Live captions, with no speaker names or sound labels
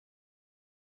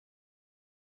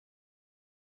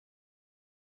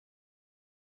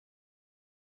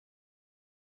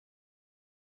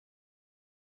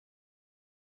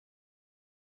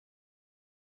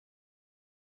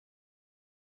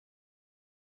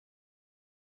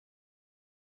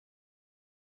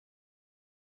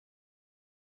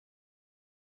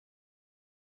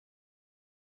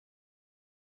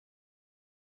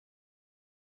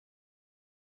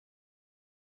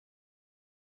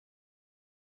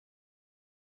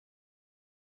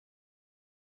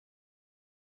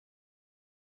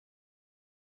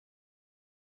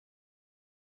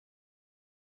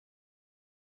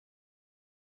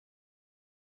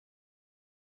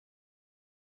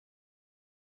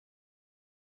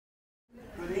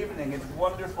evening. It's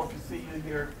wonderful to see you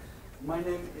here. My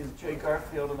name is Jay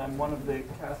Garfield, and I'm one of the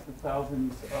cast of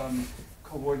thousands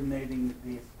coordinating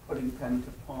the Putting Pen to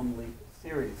Palm Leaf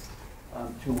series,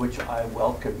 to which I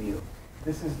welcome you.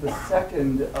 This is the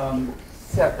second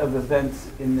set of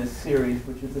events in this series,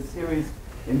 which is a series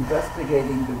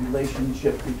investigating the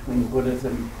relationship between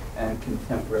Buddhism and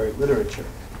contemporary literature.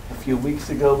 A few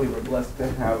weeks ago, we were blessed to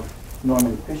have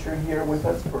Norman Fisher here with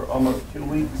us for almost 2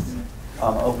 weeks.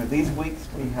 Over these weeks,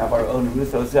 we have our own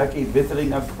Ruth Ozeki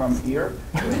visiting us from here.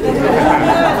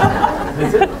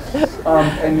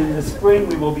 And in the spring,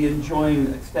 we will be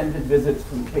enjoying extended visits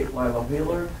from Kate Lila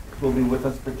Wheeler, who will be with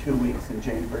us for 2 weeks, and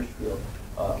Jane Hirschfield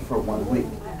for 1 week.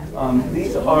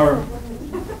 These are,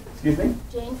 excuse me?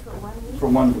 Jane for 1 week? For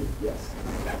 1 week, yes.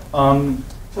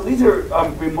 So these are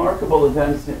remarkable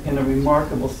events in a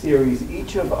remarkable series.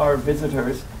 Each of our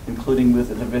visitors, including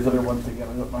Ruth as a visitor once again,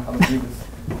 I don't know how to do this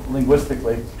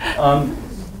linguistically,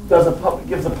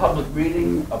 gives a public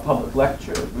reading, a public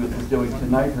lecture. Ruth is doing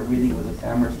tonight. Her reading was at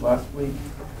Amherst last week.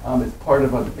 It's part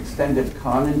of an extended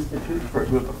Con Institute for a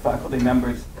group of faculty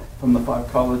members from the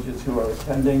 5 colleges who are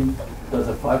attending. Does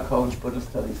a 5-college Buddhist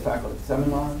Studies faculty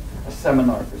seminar, a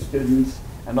seminar for students,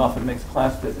 and often makes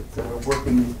class visits. So we're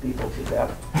working these people to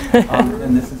death.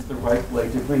 And this is the right way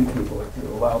to bring people, to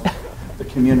allow the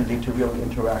community to really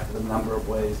interact in a number of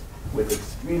ways with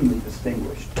extremely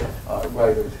distinguished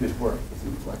writers whose work is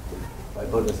inflected by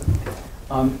Buddhism.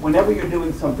 Whenever you're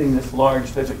doing something this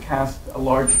large, there's a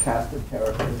large cast of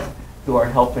characters who are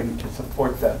helping to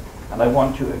support that. And I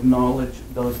want to acknowledge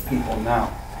those people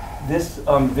now. This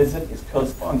visit is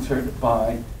co-sponsored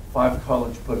by 5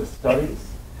 College Buddhist Studies,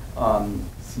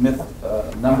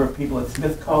 a number of people at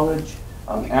Smith College,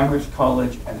 Amherst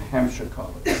College, and Hampshire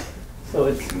College. So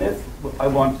at Smith, I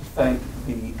want to thank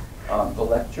the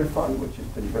Lecture Fund, which has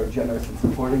been very generous in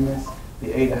supporting this,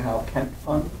 the Ada Howe Kent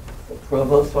Fund, the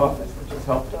Provost Office, which has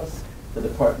helped us, the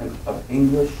Department of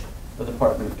English, the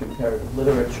Department of Comparative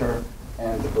Literature,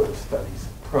 and the Buddhist Studies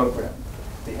program.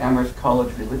 The Amherst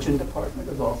College Religion Department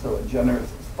is also a generous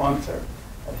sponsor.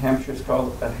 At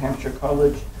Hampshire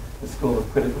College, the School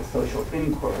of Critical Social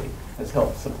Inquiry has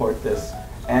helped support this,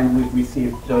 and we've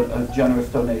received a generous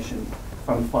donation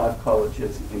from 5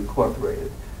 Colleges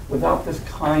Incorporated. Without this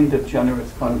kind of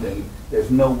generous funding,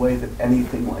 there's no way that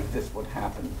anything like this would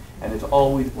happen. And it's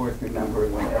always worth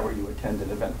remembering whenever you attend an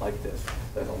event like this,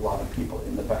 there's a lot of people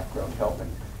in the background helping.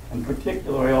 In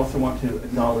particular, I also want to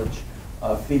acknowledge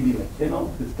Phoebe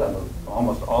McKinnell, who's done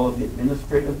almost all of the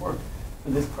administrative work for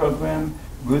this program.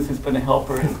 Ruth has been a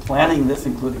helper in planning this,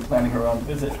 including planning her own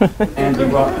visit. Andy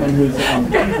Rockman, who's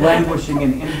languishing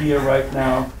in India right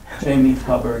now. Jamie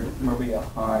Hubbard, Maria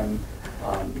Heim,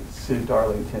 Sue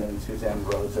Darlington, and Suzanne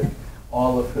Rosick,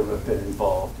 all of whom have been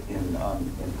involved in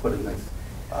putting this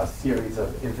series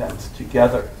of events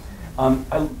together.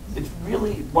 It's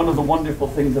really one of the wonderful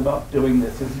things about doing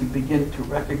this is you begin to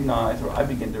recognize, or I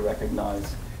begin to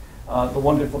recognize, the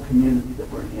wonderful community that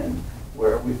we're in,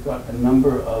 where we've got a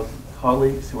number of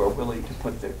colleagues who are willing to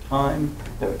put their time,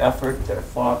 their effort, their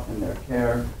thought, and their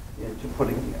care into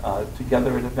putting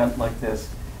together an event like this,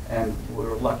 and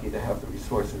we're lucky to have the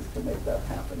resources to make that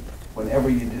happen. Whenever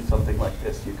you do something like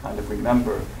this, you kind of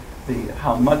remember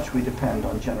how much we depend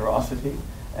on generosity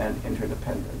and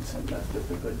interdependence, and that's just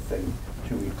a good thing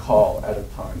to recall at a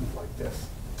time like this.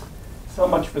 So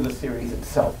much for the series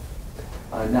itself.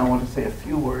 I now want to say a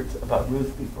few words about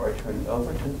Ruth before I turn it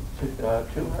over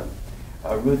to her.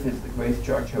 Ruth is the Grace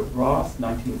Jarcho Ross,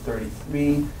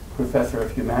 1933, Professor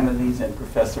of Humanities and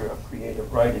Professor of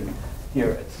Creative Writing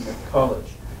here at Smith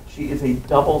College. She is a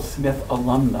double Smith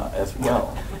alumna as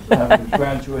well, having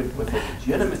graduated with a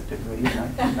legitimate degree in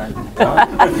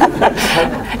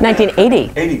 1995.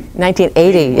 1980.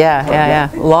 1980, yeah.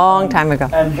 Long time ago.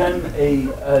 And then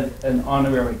an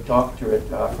honorary doctorate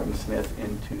from Smith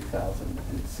in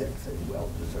 2006, a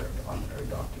well-deserved honorary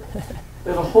doctorate.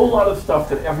 There's a whole lot of stuff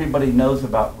that everybody knows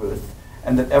about Ruth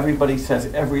and that everybody says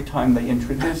every time they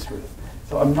introduce Ruth.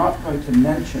 So I'm not going to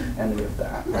mention any of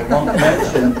that. I won't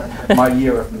mention my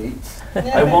year of meets.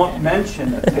 I won't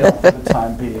mention a tale for the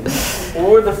time being,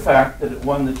 or the fact that it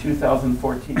won the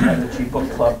 2014 Medici Book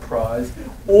Club Prize,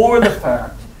 or the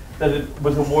fact that it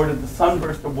was awarded the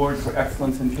Sunburst Award for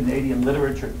Excellence in Canadian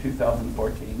Literature in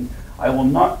 2014. I will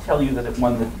not tell you that it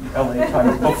won the LA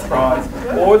Times Book Prize,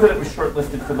 or that it was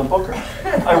shortlisted for the Booker.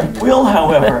 I will,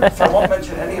 however, so I won't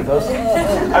mention any of those things.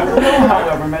 I will,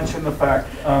 however, mention the fact,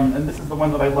 and this is the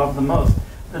one that I love the most,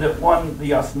 that it won the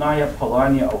Yasnaya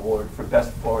Polanya Award for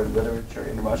Best Foreign Literature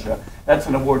in Russia. That's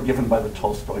an award given by the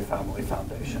Tolstoy Family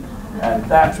Foundation. And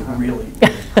that's really,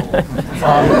 really cool.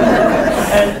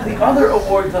 the other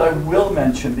award that I will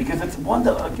mention, because it's one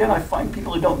that, again, I find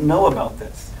people who don't know about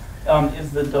this,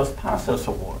 is the Dos Passos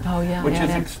Award, which is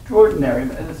extraordinary.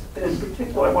 And in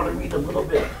particular, I want to read a little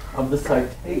bit of the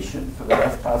citation for the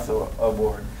Dos Passos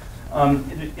Award.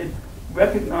 It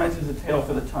recognizes A Tale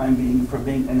for the Time Being for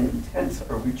being an intense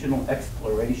original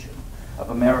exploration of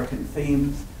American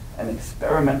themes, an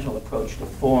experimental approach to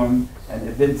form, and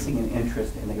evincing an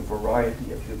interest in a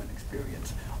variety of human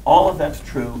experience. All of that's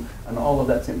true, and all of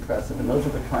that's impressive, and those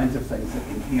are the kinds of things that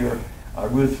endear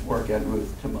Ruth's work and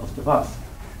Ruth to most of us.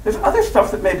 There's other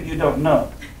stuff that maybe you don't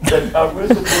know. That Ruth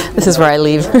this is where I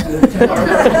leave. That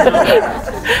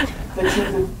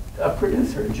she's a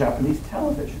producer in Japanese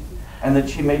television, and that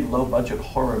she made low-budget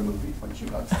horror movies when she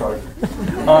got started.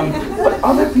 But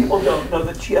other people don't know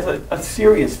that she has a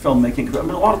serious filmmaking career. I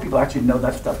mean, a lot of people actually know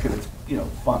that stuff because it's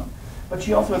fun. But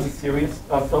she also has a serious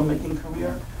filmmaking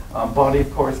career. Body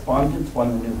of Correspondence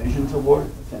won the New Visions Award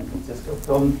at the San Francisco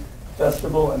Film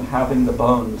Festival, and Having the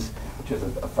Bones, which is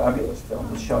a fabulous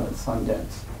film, was shown at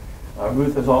Sundance.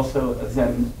 Ruth is also a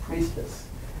Zen priestess.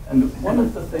 And one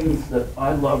of the things that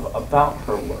I love about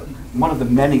her work, one of the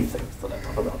many things that I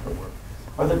love about her work,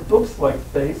 are that books like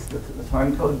Face, the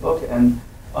Time Code book, and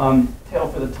Tale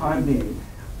for the Time Being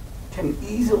can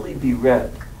easily be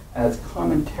read as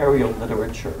commentarial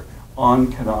literature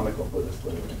on canonical Buddhist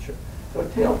literature. So A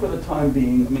Tale for the Time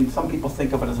Being, I mean, some people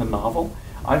think of it as a novel.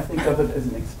 I think of it as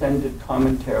an extended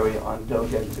commentary on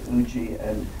Dogen Uji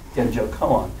and Genjo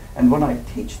Koan. And when I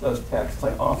teach those texts,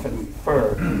 I often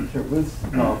refer to Ruth's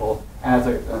novel as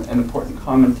an important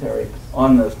commentary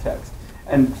on those texts.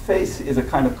 And Face is a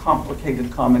kind of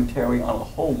complicated commentary on a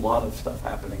whole lot of stuff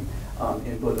happening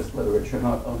in Buddhist literature,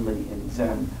 not only in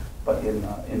Zen, but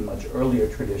in much earlier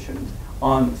traditions,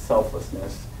 on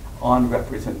selflessness, on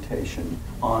representation,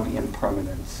 on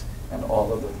impermanence, and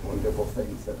all of those wonderful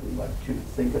things that we like to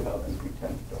think about and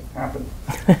pretend don't happen.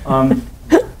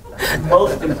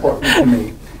 Most important to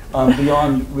me,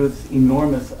 beyond Ruth's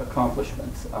enormous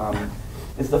accomplishments,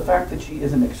 is the fact that she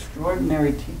is an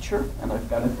extraordinary teacher, and I've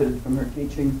benefited from her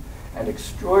teaching, an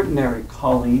extraordinary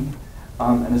colleague,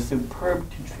 and a superb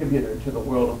contributor to the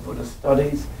world of Buddhist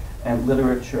studies and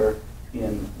literature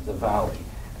in the Valley.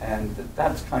 And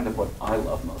that's kind of what I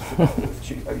love most about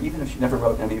Ruth. Even if she never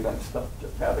wrote any of that stuff,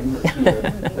 just having her here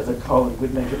as a colleague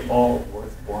would make it all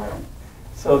worthwhile.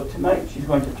 So tonight she's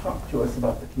going to talk to us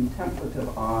about the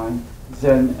contemplative on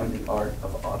Zen and the art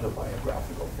of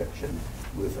autobiographical fiction.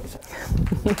 Ruth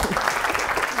Ozeki.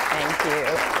 Thank you.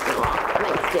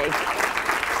 Thanks, Jake.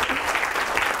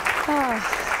 Hi.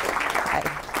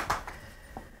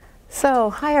 So,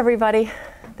 hi everybody.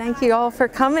 Thank you all for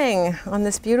coming on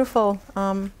this beautiful,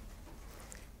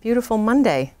 beautiful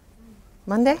Monday.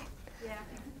 Monday? Yeah.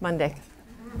 Monday.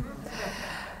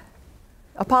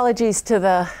 Apologies to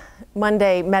the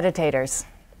Monday meditators.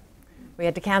 We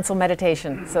had to cancel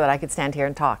meditation so that I could stand here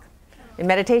and talk. In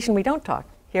meditation, we don't talk.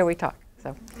 Here we talk.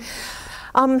 So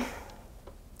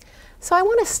I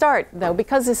want to start, though,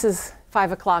 because this is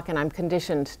 5 o'clock and I'm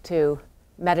conditioned to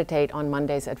meditate on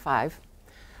Mondays at 5.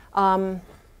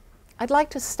 I'd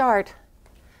like to start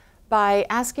by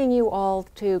asking you all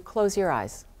to close your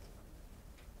eyes.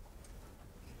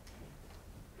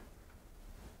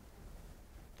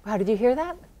 Wow, did you hear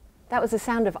that? That was the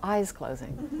sound of eyes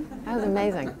closing. That was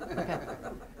amazing. Okay.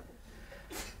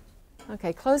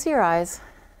 Okay, close your eyes.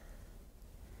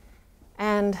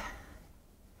 And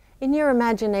in your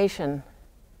imagination,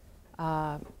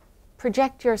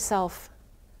 project yourself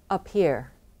up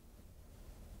here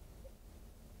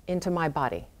into my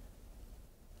body.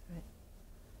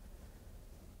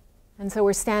 And so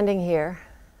we're standing here,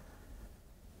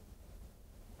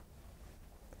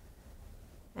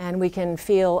 and we can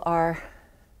feel our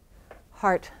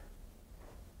heart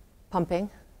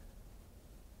pumping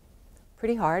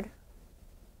pretty hard.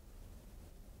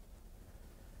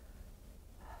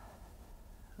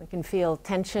 We can feel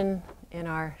tension in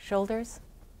our shoulders,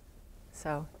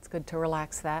 so it's good to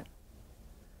relax that.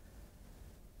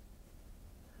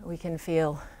 We can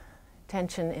feel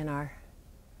tension in our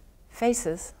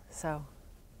faces, so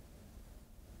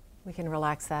we can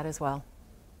relax that as well.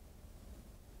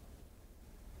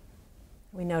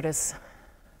 We notice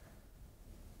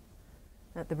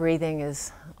that the breathing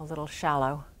is a little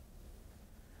shallow,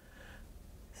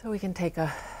 so we can take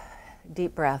a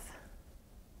deep breath.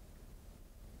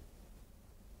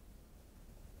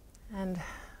 And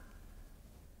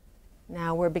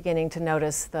now we're beginning to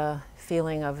notice the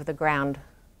feeling of the ground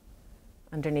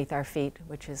underneath our feet,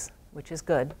 which is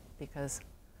good, because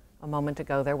a moment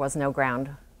ago there was no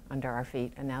ground under our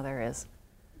feet, and now there is.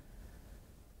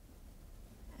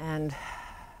 And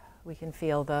we can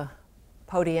feel the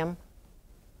podium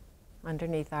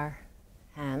underneath our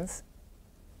hands.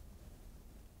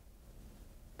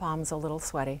 Palms a little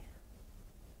sweaty.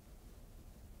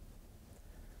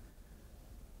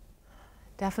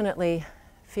 Definitely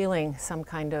feeling some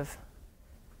kind of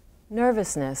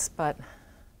nervousness, but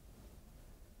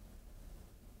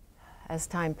as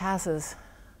time passes,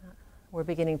 we're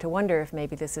beginning to wonder if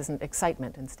maybe this isn't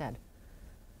excitement instead.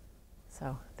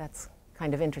 So that's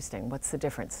kind of interesting. What's the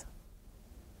difference?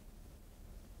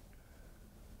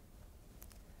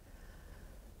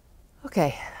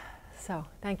 Okay, so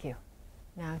thank you.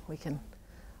 Now we can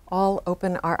all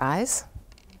open our eyes.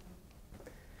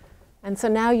 And so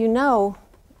now you know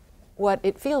what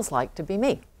it feels like to be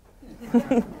me.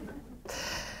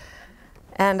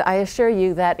 And I assure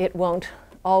you that it won't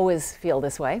always feel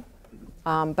this way,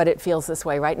 but it feels this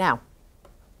way right now.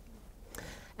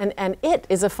 And it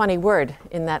is a funny word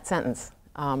in that sentence.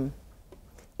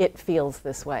 It feels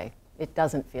this way. It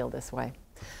doesn't feel this way.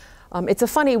 It's a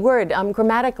funny word.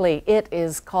 Grammatically, it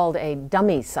is called a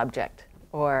dummy subject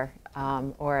or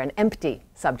an empty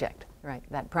subject, right?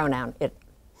 That pronoun, it.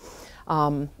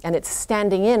 And it's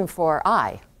standing in for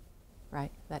I,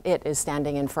 right? That it is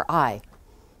standing in for I.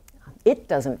 It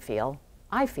doesn't feel,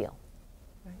 I feel.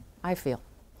 Right? I feel.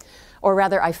 Or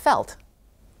rather, I felt.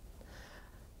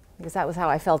 Because that was how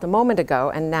I felt a moment ago,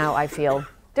 and now I feel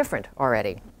different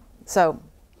already. So,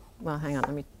 well, hang on,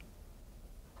 let me,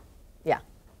 yeah,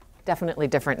 definitely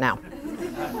different now.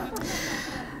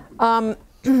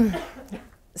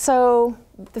 So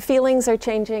the feelings are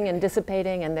changing and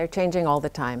dissipating, and they're changing all the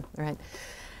time, right?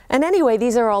 And anyway,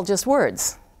 these are all just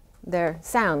words. They're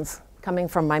sounds coming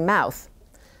from my mouth.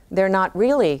 They're not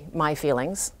really my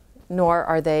feelings, nor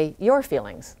are they your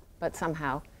feelings, but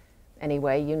somehow,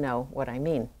 anyway, you know what I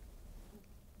mean.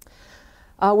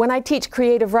 When I teach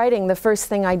creative writing, the first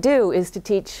thing I do is to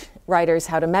teach writers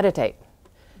how to meditate.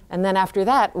 And then after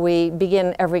that, we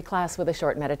begin every class with a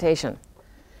short meditation.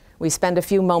 We spend a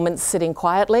few moments sitting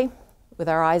quietly with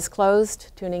our eyes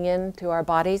closed, tuning in to our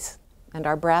bodies and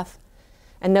our breath,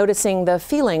 and noticing the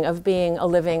feeling of being a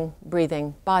living,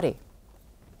 breathing body.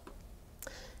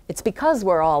 It's because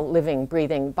we're all living,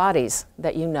 breathing bodies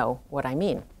that you know what I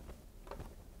mean.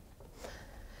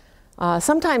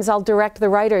 Sometimes I'll direct the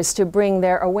writers to bring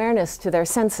their awareness to their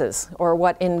senses, or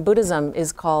what in Buddhism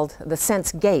is called the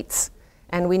sense gates.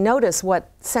 And we notice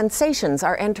what sensations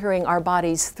are entering our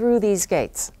bodies through these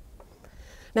gates.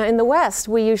 Now, in the West,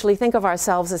 we usually think of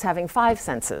ourselves as having 5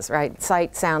 senses, right?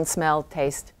 Sight, sound, smell,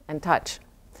 taste, and touch,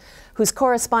 whose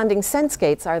corresponding sense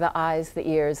gates are the eyes, the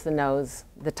ears, the nose,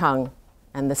 the tongue,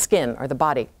 and the skin, or the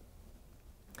body.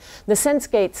 The sense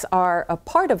gates are a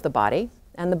part of the body,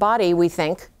 and the body, we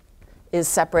think, is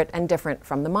separate and different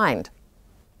from the mind.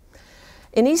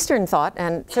 In Eastern thought,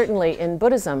 and certainly in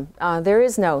Buddhism, there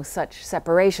is no such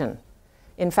separation.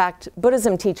 In fact,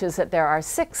 Buddhism teaches that there are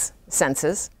 6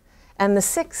 senses, and the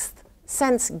 6th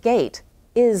sense gate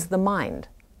is the mind.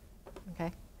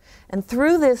 Okay? And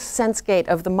through this sense gate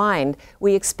of the mind,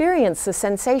 we experience the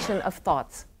sensation of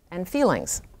thoughts and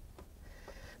feelings.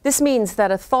 This means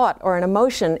that a thought or an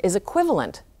emotion is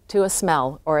equivalent to a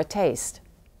smell or a taste,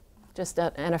 just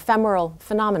an ephemeral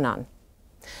phenomenon.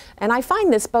 And I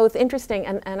find this both interesting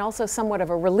and also somewhat of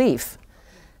a relief.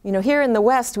 You know, here in the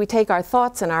West, we take our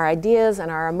thoughts and our ideas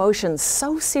and our emotions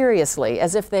so seriously,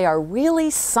 as if they are really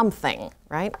something,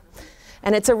 right?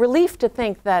 And it's a relief to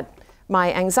think that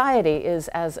my anxiety is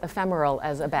as ephemeral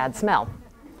as a bad smell.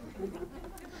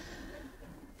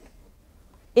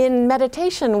 In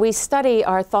meditation, we study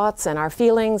our thoughts and our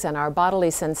feelings and our bodily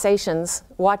sensations,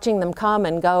 watching them come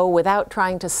and go without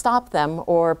trying to stop them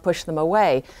or push them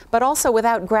away, but also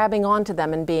without grabbing onto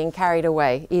them and being carried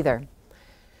away either.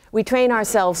 We train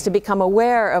ourselves to become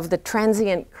aware of the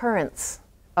transient currents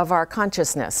of our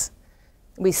consciousness.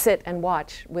 We sit and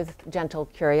watch with gentle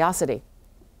curiosity.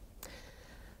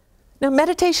 Now,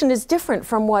 meditation is different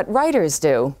from what writers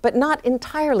do, but not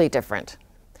entirely different.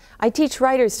 I teach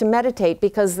writers to meditate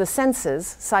because the senses,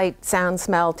 sight, sound,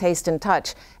 smell, taste, and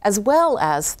touch, as well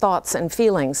as thoughts and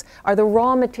feelings, are the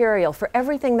raw material for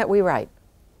everything that we write.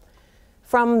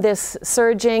 From this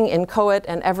surging, inchoate,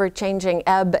 and ever-changing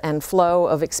ebb and flow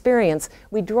of experience,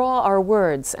 we draw our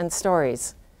words and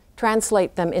stories,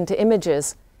 translate them into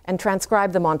images, and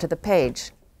transcribe them onto the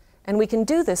page. And we can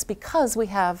do this because we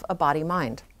have a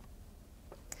body-mind.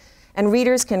 And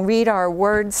readers can read our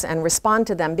words and respond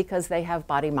to them because they have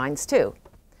body-minds too.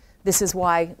 This is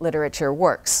why literature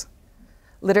works.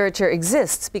 Literature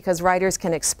exists because writers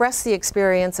can express the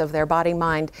experience of their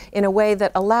body-mind in a way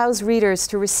that allows readers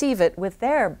to receive it with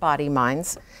their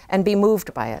body-minds and be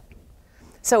moved by it.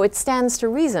 So it stands to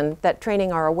reason that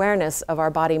training our awareness of our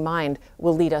body-mind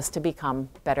will lead us to become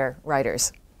better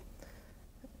writers.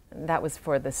 And that was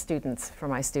for the students, for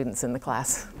my students in the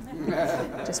class.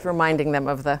 Just reminding them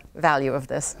of the value of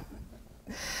this.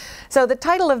 So the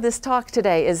title of this talk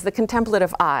today is The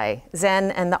Contemplative I,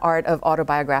 Zen and the Art of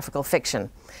Autobiographical Fiction.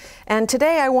 And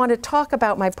today I want to talk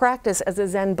about my practice as a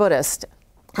Zen Buddhist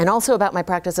and also about my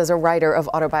practice as a writer of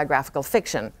autobiographical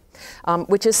fiction,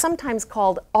 which is sometimes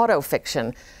called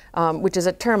autofiction, which is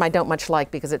a term I don't much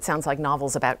like because it sounds like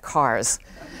novels about cars.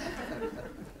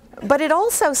 But it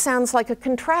also sounds like a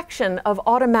contraction of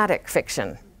automatic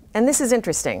fiction. And this is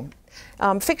interesting.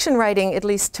 Fiction writing, at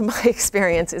least to my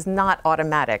experience, is not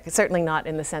automatic, certainly not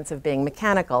in the sense of being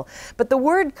mechanical. But the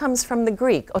word comes from the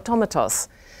Greek, automatos,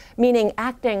 meaning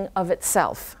acting of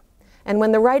itself. And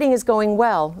when the writing is going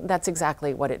well, that's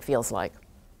exactly what it feels like.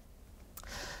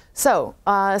 So,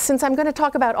 since I'm going to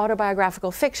talk about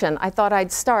autobiographical fiction, I thought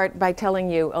I'd start by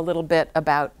telling you a little bit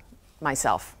about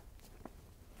myself.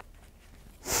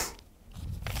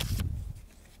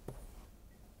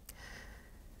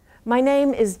 My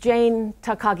name is Jane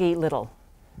Takagi Little.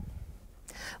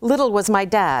 Little was my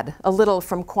dad, a Little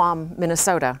from Guam,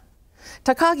 Minnesota.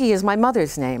 Takagi is my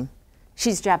mother's name.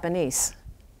 She's Japanese.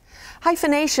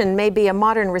 Hyphenation may be a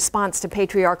modern response to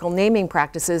patriarchal naming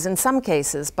practices in some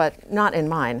cases, but not in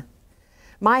mine.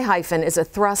 My hyphen is a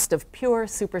thrust of pure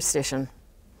superstition.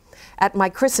 At my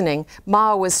christening,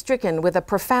 Ma was stricken with a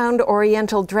profound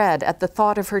oriental dread at the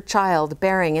thought of her child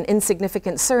bearing an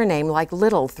insignificant surname like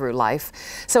Little through life,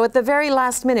 so at the very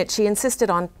last minute she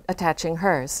insisted on attaching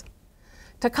hers.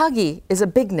 Takagi is a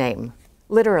big name,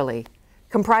 literally,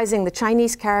 comprising the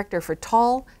Chinese character for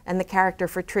tall and the character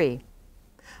for tree.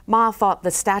 Ma thought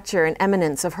the stature and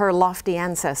eminence of her lofty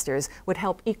ancestors would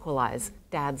help equalize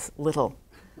Dad's little.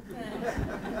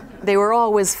 They were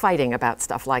always fighting about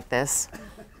stuff like this.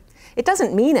 It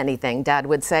doesn't mean anything, Dad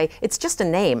would say. It's just a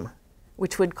name,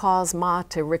 which would cause Ma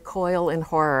to recoil in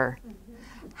horror.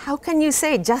 How can you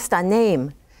say just a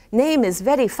name? Name is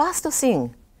very fast to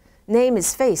sing. Name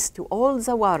is face to all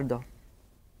the world.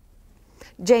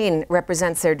 Jane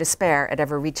represents their despair at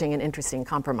ever reaching an interesting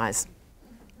compromise.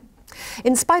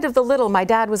 In spite of the little, my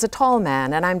dad was a tall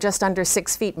man, and I'm just under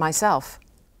 6 feet myself.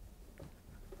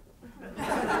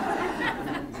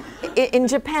 In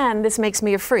Japan, this makes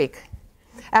me a freak.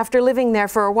 After living there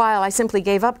for a while, I simply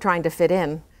gave up trying to fit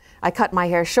in. I cut my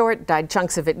hair short, dyed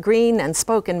chunks of it green, and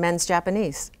spoke in men's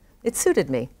Japanese. It suited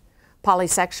me.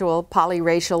 Polysexual,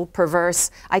 polyracial,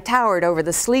 perverse, I towered over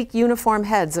the sleek uniform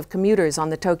heads of commuters on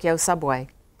the Tokyo subway.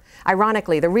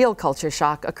 Ironically, the real culture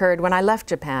shock occurred when I left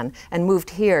Japan and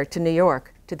moved here to New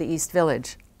York, to the East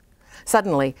Village.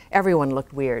 Suddenly, everyone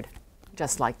looked weird,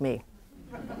 just like me.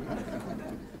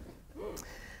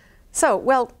 So,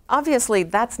 well, obviously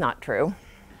that's not true.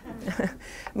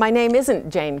 My name isn't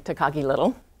Jane Takagi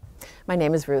Little. My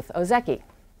name is Ruth Ozeki.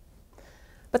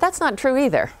 But that's not true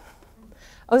either.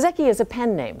 Ozeki is a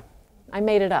pen name. I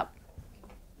made it up.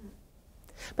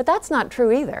 But that's not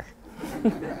true either.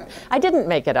 I didn't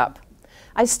make it up.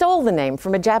 I stole the name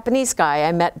from a Japanese guy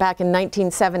I met back in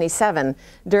 1977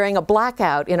 during a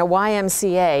blackout in a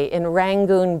YMCA in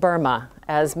Rangoon, Burma,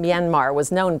 as Myanmar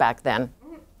was known back then.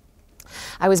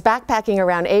 I was backpacking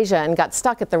around Asia and got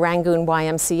stuck at the Rangoon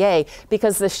YMCA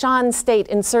because the Shan state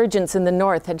insurgents in the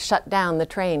north had shut down the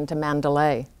train to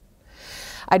Mandalay.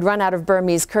 I'd run out of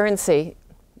Burmese currency,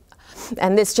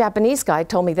 and this Japanese guy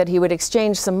told me that he would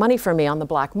exchange some money for me on the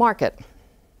black market.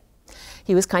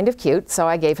 He was kind of cute, so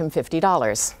I gave him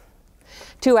 $50.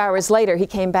 2 hours later, he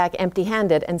came back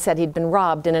empty-handed and said he'd been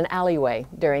robbed in an alleyway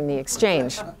during the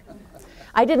exchange.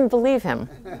 I didn't believe him.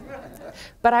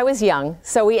 But I was young,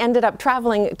 so we ended up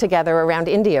traveling together around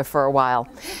India for a while.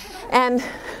 And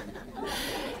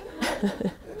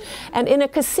in a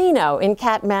casino in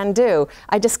Kathmandu,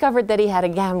 I discovered that he had a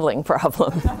gambling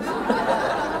problem.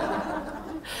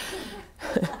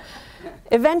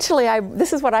 Eventually,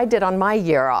 this is what I did on my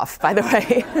year off, by the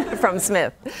way, from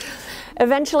Smith.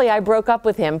 Eventually, I broke up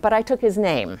with him, but I took his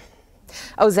name,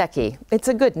 Ozeki. It's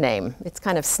a good name. It's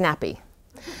kind of snappy.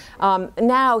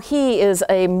 Now he is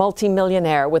a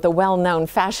multimillionaire with a well-known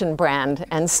fashion brand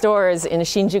and stores in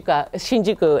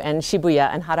Shinjuku and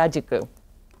Shibuya and Harajuku.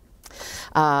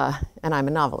 And I'm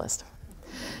a novelist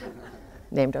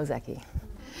named Ozeki.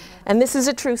 And this is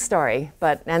a true story,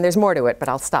 and there's more to it, but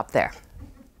I'll stop there.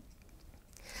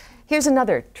 Here's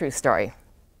another true story.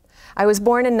 I was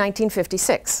born in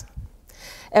 1956.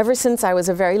 Ever since I was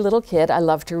a very little kid, I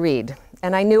loved to read,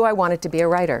 and I knew I wanted to be a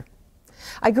writer.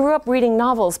 I grew up reading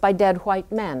novels by dead white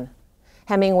men,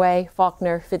 Hemingway,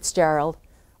 Faulkner, Fitzgerald,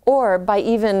 or by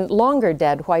even longer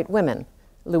dead white women,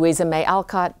 Louisa May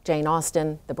Alcott, Jane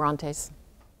Austen, the Brontes.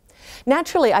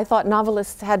 Naturally, I thought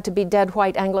novelists had to be dead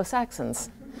white Anglo-Saxons.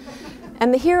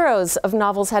 And the heroes of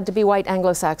novels had to be white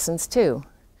Anglo-Saxons too.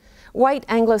 White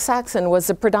Anglo-Saxon was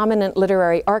the predominant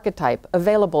literary archetype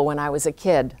available when I was a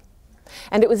kid.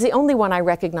 And it was the only one I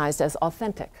recognized as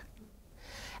authentic.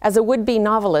 As a would-be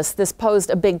novelist, this posed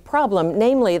a big problem,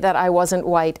 namely that I wasn't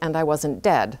white and I wasn't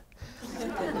dead.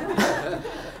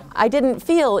 I didn't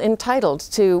feel entitled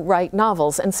to write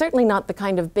novels, and certainly not the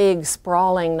kind of big,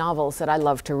 sprawling novels that I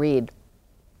love to read.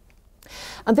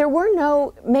 There were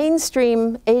no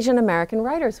mainstream Asian American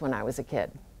writers when I was a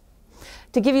kid.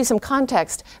 To give you some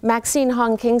context, Maxine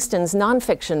Hong Kingston's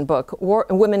nonfiction book,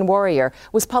 Women Warrior,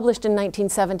 was published in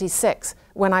 1976,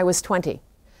 when I was 20.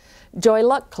 Joy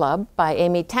Luck Club by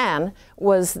Amy Tan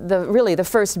was really the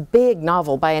first big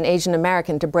novel by an Asian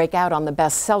American to break out on the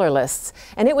bestseller lists,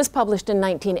 and it was published in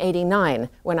 1989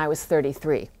 when I was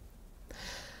 33.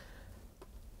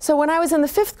 So when I was in the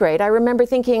 5th grade, I remember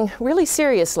thinking really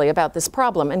seriously about this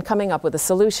problem and coming up with a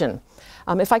solution.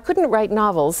 If I couldn't write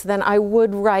novels, then I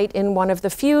would write in one of the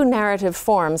few narrative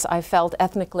forms I felt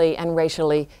ethnically and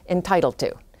racially entitled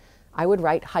to. I would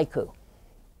write haiku.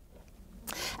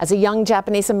 As a young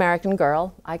Japanese-American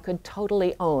girl, I could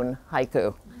totally own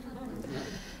haiku.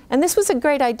 And this was a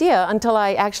great idea until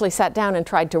I actually sat down and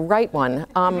tried to write one.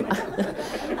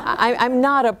 I'm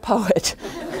not a poet.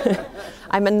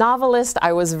 I'm a novelist.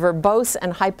 I was verbose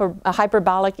and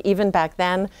hyperbolic even back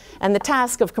then, and the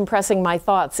task of compressing my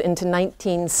thoughts into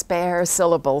 19 spare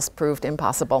syllables proved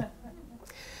impossible.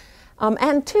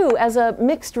 And too, as a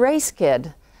mixed-race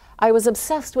kid, I was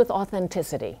obsessed with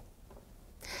authenticity.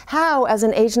 How, as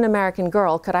an Asian American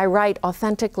girl, could I write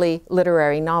authentically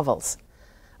literary novels?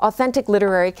 Authentic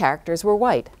literary characters were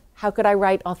white. How could I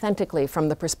write authentically from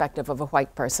the perspective of a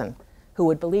white person? Who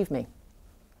would believe me?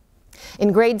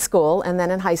 In grade school, and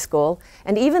then in high school,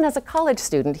 and even as a college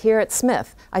student here at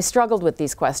Smith, I struggled with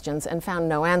these questions and found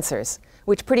no answers,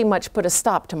 which pretty much put a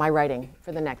stop to my writing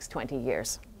for the next 20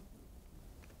 years.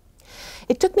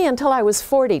 It took me until I was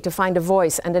 40 to find a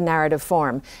voice and a narrative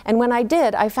form, and when I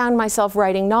did, I found myself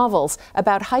writing novels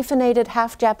about hyphenated,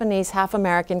 half-Japanese,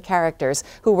 half-American characters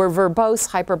who were verbose,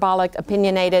 hyperbolic,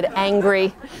 opinionated,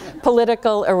 angry,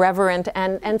 political, irreverent,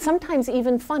 and sometimes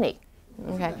even funny.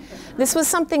 Okay. This was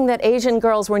something that Asian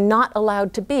girls were not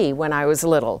allowed to be when I was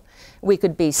little. We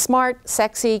could be smart,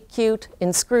 sexy, cute,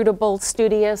 inscrutable,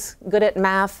 studious, good at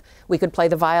math. We could play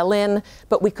the violin,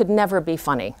 but we could never be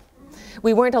funny.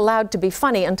 We weren't allowed to be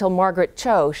funny until Margaret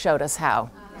Cho showed us how.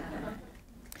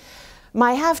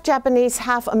 My half-Japanese,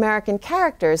 half-American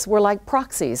characters were like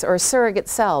proxies or surrogate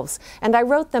selves, and I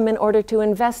wrote them in order to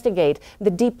investigate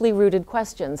the deeply rooted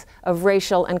questions of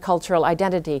racial and cultural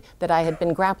identity that I had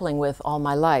been grappling with all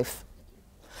my life.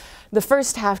 The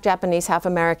first half-Japanese,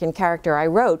 half-American character I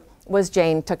wrote was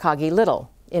Jane Takagi Little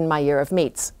in My Year of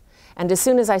Meats. And as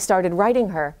soon as I started writing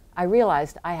her, I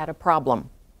realized I had a problem.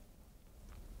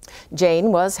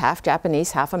 Jane was half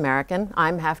Japanese, half American.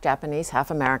 I'm half Japanese, half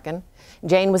American.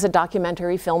 Jane was a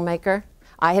documentary filmmaker.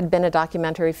 I had been a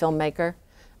documentary filmmaker.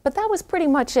 But that was pretty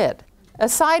much it.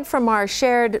 Aside from our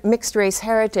shared mixed-race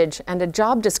heritage and a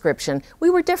job description,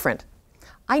 we were different.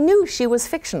 I knew she was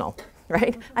fictional,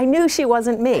 right? I knew she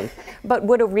wasn't me. But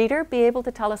would a reader be able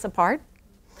to tell us apart?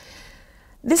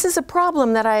 This is a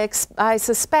problem that I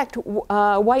suspect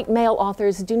white male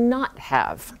authors do not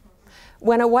have.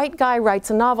 When a white guy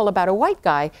writes a novel about a white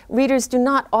guy, readers do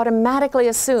not automatically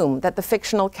assume that the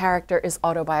fictional character is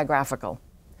autobiographical.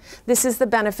 This is the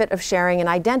benefit of sharing an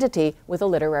identity with a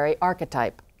literary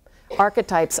archetype.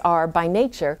 Archetypes are, by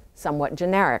nature, somewhat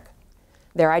generic.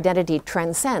 Their identity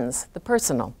transcends the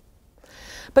personal.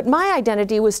 But my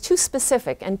identity was too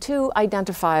specific and too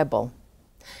identifiable.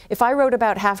 If I wrote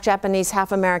about half Japanese,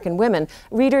 half American women,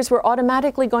 readers were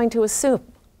automatically going to assume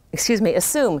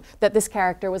that this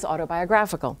character was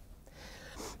autobiographical.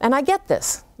 And I get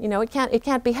this. You know, it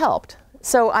can't be helped.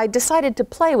 So I decided to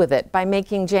play with it by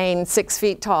making Jane 6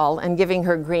 feet tall and giving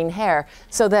her green hair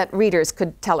so that readers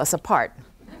could tell us apart.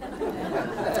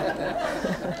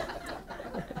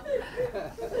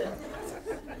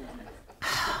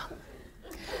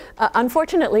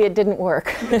 Unfortunately, it didn't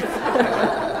work.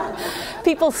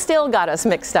 People still got us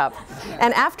mixed up.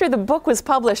 And after the book was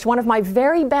published, one of my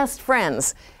very best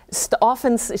friends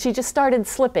she just started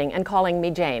slipping and calling me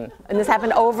Jane. And this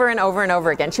happened over and over and over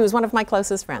again. She was one of my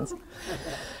closest friends.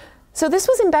 So this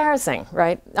was embarrassing,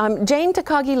 right? Jane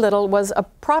Takagi Little was a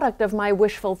product of my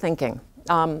wishful thinking.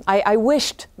 I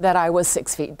wished that I was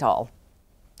 6 feet tall.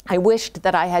 I wished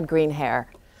that I had green hair.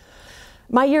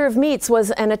 My Year of Meats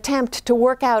was an attempt to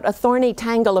work out a thorny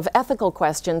tangle of ethical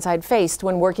questions I'd faced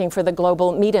when working for the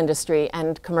global meat industry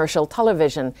and commercial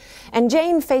television. And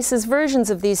Jane faces versions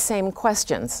of these same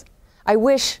questions. I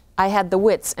wish I had the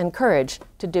wits and courage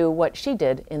to do what she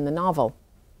did in the novel.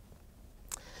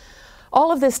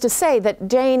 All of this to say that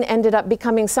Jane ended up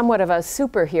becoming somewhat of a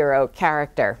superhero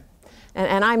character.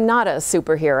 And I'm not a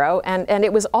superhero, and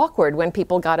it was awkward when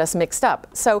people got us mixed up.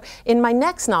 So in my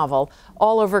next novel,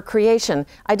 All Over Creation,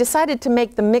 I decided to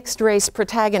make the mixed-race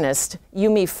protagonist,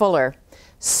 Yumi Fuller,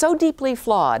 so deeply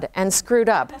flawed and screwed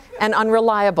up and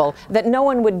unreliable that no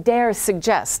one would dare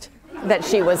suggest that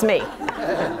she was me.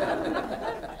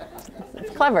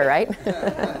 It's clever, right?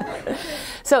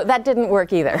 So that didn't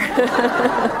work either.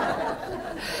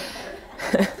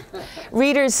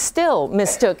 Readers still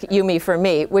mistook Yumi for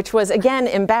me, which was again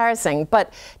embarrassing,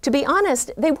 but to be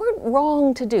honest, they weren't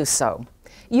wrong to do so.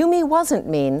 Yumi wasn't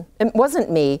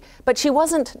me, but she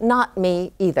wasn't not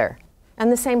me either. And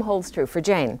the same holds true for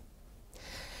Jane.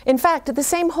 In fact, the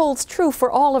same holds true for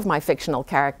all of my fictional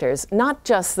characters, not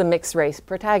just the mixed-race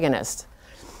protagonist.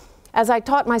 As I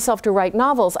taught myself to write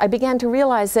novels, I began to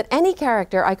realize that any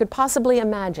character I could possibly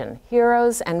imagine,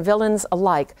 heroes and villains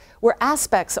alike, were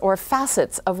aspects or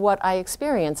facets of what I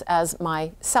experience as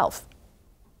myself.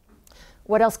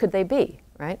 What else could they be,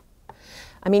 right?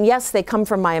 I mean, yes, they come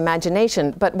from my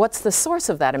imagination, but what's the source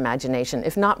of that imagination,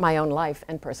 if not my own life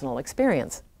and personal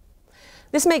experience?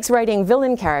 This makes writing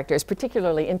villain characters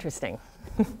particularly interesting.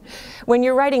 When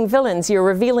you're writing villains, you're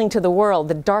revealing to the world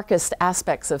the darkest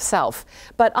aspects of self.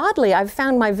 But oddly, I've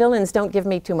found my villains don't give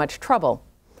me too much trouble.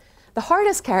 The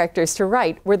hardest characters to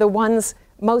write were the ones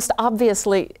most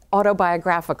obviously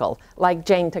autobiographical, like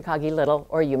Jane Takagi Little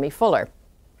or Yumi Fuller.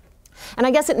 And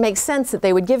I guess it makes sense that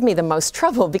they would give me the most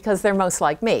trouble because they're most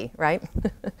like me, right?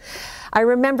 I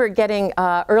remember getting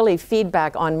early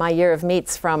feedback on My Year of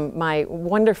Meats from my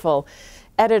wonderful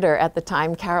editor at the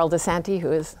time, Carol DeSanti,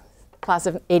 who is class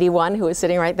of '81, who is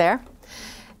sitting right there.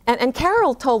 And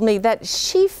Carol told me that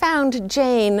she found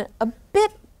Jane a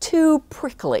bit too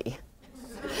prickly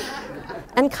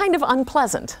and kind of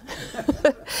unpleasant.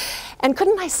 And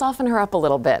couldn't I soften her up a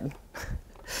little bit?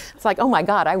 It's like, oh my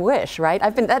God, I wish, right?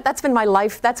 That's been my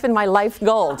life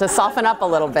goal, to soften up a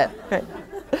little bit. Right?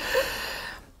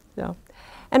 So.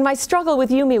 And my struggle with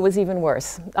Yumi was even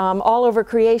worse. All Over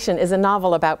Creation is a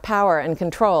novel about power and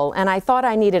control, and I thought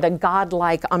I needed a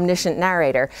godlike, omniscient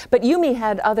narrator. But Yumi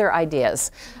had other ideas.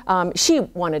 She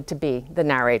wanted to be the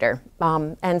narrator.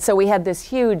 And so we had this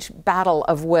huge battle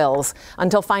of wills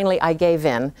until finally I gave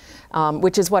in,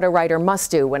 which is what a writer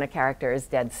must do when a character is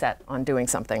dead set on doing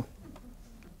something.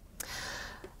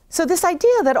 So this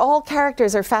idea that all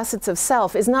characters are facets of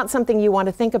self is not something you want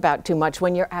to think about too much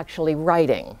when you're actually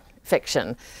writing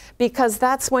fiction, because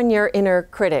that's when your inner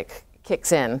critic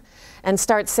kicks in and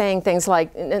starts saying things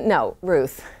like, no,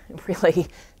 Ruth, really,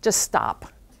 just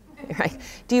stop. Right?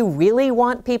 Do you really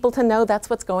want people to know that's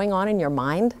what's going on in your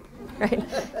mind? Right?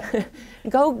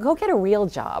 Go get a real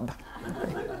job.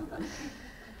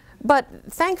 But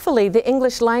thankfully, the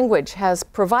English language has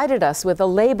provided us with a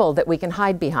label that we can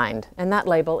hide behind, and that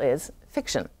label is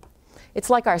fiction.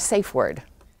 It's like our safe word,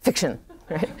 fiction.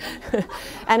 Right?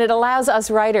 And it allows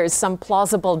us writers some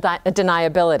plausible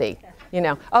deniability. You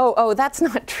know, oh, that's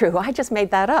not true, I just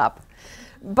made that up.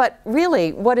 But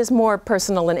really, what is more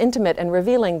personal and intimate and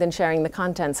revealing than sharing the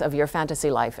contents of your fantasy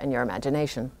life and your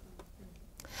imagination?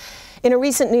 In a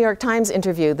recent New York Times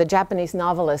interview, the Japanese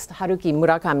novelist Haruki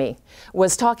Murakami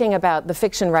was talking about the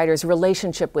fiction writer's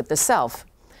relationship with the self.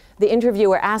 The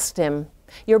interviewer asked him,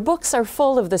 "Your books are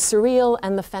full of the surreal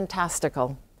and the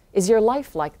fantastical. Is your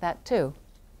life like that too?"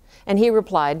 And he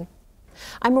replied,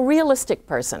 "I'm a realistic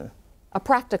person, a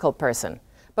practical person,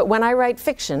 but when I write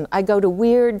fiction, I go to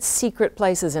weird, secret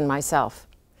places in myself.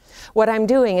 What I'm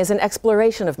doing is an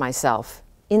exploration of myself,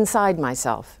 inside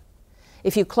myself.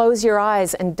 If you close your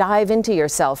eyes and dive into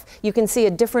yourself, you can see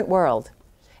a different world.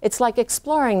 It's like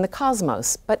exploring the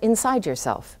cosmos, but inside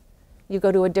yourself. You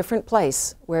go to a different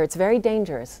place where it's very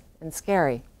dangerous and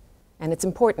scary, and it's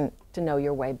important to know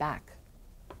your way back."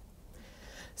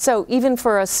 So even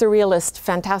for a surrealist,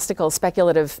 fantastical,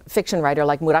 speculative fiction writer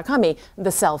like Murakami,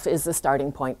 the self is the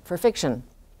starting point for fiction.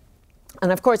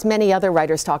 And of course, many other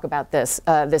writers talk about this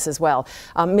as well.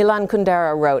 Milan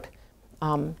Kundera wrote,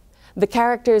 "The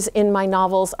characters in my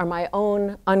novels are my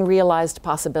own unrealized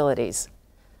possibilities.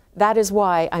 That is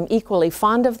why I'm equally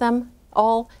fond of them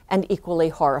all and equally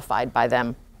horrified by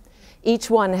them. Each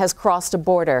one has crossed a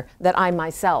border that I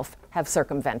myself have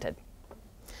circumvented."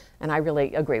 And I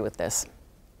really agree with this.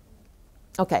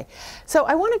 Okay, so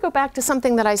I want to go back to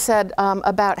something that I said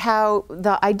about how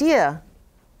the idea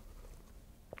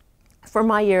for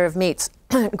my year of meets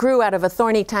grew out of a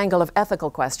thorny tangle of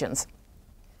ethical questions.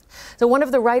 So one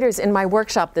of the writers in my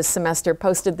workshop this semester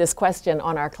posted this question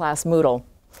on our class Moodle.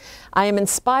 I am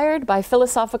inspired by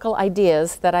philosophical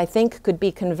ideas that I think could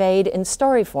be conveyed in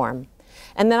story form,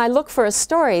 and then I look for a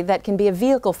story that can be a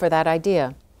vehicle for that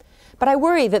idea. But I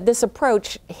worry that this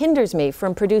approach hinders me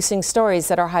from producing stories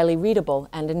that are highly readable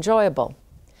and enjoyable.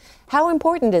 How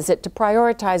important is it to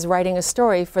prioritize writing a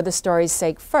story for the story's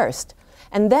sake first,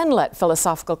 and then let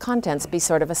philosophical contents be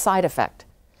sort of a side effect?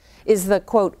 Is the,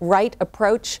 quote, right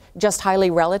approach just highly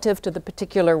relative to the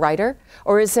particular writer,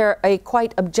 or is there a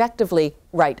quite objectively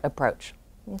right approach?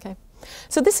 Okay.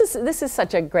 So this is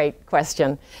such a great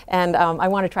question, and I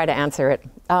want to try to answer it.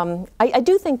 I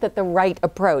do think that the right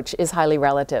approach is highly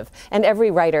relative, and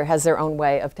every writer has their own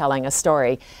way of telling a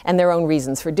story and their own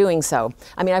reasons for doing so.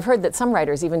 I mean, I've heard that some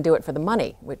writers even do it for the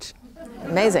money, which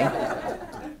amazing.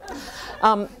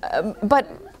 But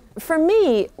for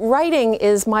me, writing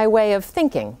is my way of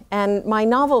thinking, and my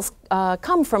novels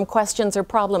come from questions or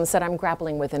problems that I'm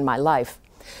grappling with in my life.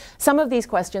 Some of these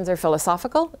questions are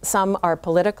philosophical, some are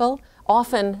political,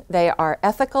 often they are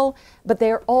ethical, but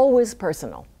they are always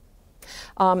personal.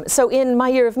 So in my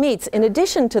year of meets, in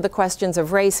addition to the questions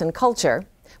of race and culture,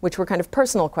 which were kind of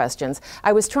personal questions,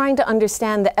 I was trying to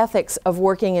understand the ethics of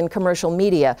working in commercial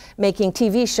media, making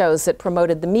TV shows that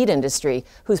promoted the meat industry,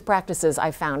 whose practices I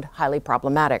found highly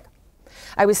problematic.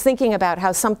 I was thinking about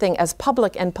how something as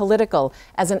public and political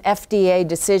as an FDA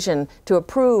decision to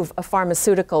approve a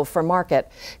pharmaceutical for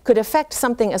market could affect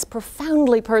something as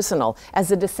profoundly personal as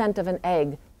the descent of an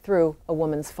egg through a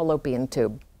woman's fallopian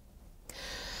tube.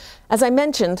 As I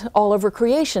mentioned, All Over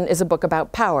Creation is a book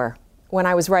about power. When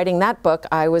I was writing that book,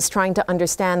 I was trying to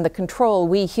understand the control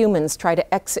we humans try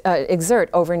to exert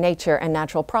over nature and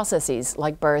natural processes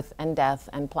like birth and death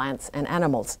and plants and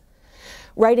animals.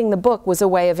 Writing the book was a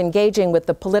way of engaging with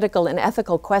the political and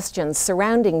ethical questions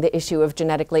surrounding the issue of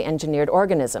genetically engineered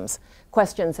organisms,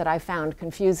 questions that I found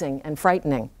confusing and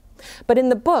frightening. But in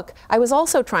the book, I was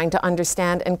also trying to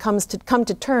understand and come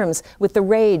to terms with the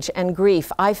rage and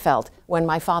grief I felt when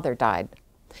my father died.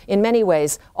 In many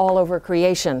ways, All Over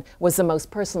Creation was the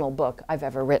most personal book I've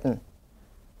ever written.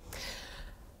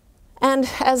 And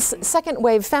as second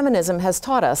wave feminism has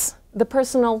taught us, the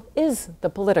personal is the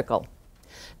political.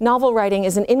 Novel writing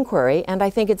is an inquiry, and I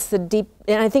think it's the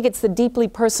deeply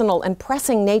personal and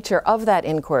pressing nature of that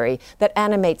inquiry that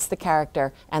animates the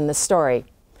character and the story.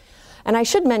 And I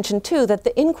should mention, too, that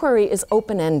the inquiry is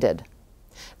open-ended.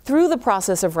 Through the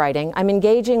process of writing, I'm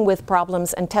engaging with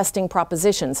problems and testing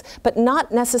propositions, but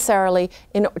not necessarily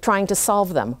in trying to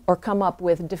solve them or come up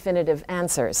with definitive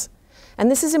answers.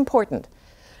 And this is important.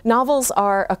 Novels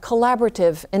are a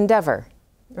collaborative endeavor.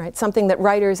 Right? Something that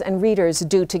writers and readers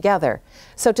do together.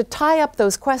 So to tie up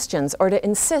those questions or to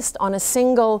insist on a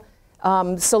single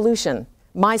solution,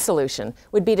 my solution,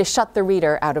 would be to shut the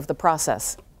reader out of the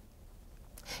process.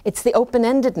 It's the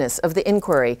open-endedness of the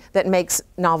inquiry that makes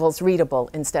novels readable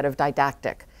instead of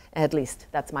didactic. At least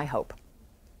that's my hope.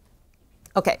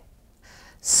 Okay,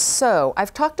 so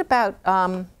I've talked about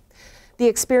the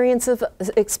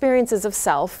experiences of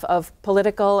self, of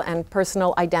political and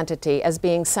personal identity as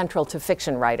being central to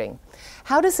fiction writing.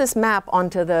 How does this map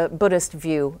onto the Buddhist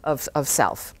view of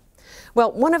self?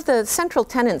 Well, one of the central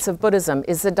tenets of Buddhism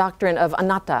is the doctrine of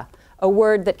anatta, a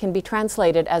word that can be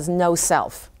translated as no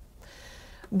self.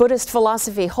 Buddhist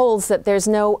philosophy holds that there's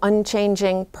no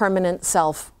unchanging, permanent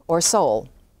self or soul.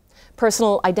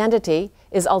 Personal identity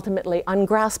is ultimately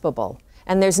ungraspable,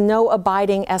 and there's no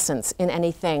abiding essence in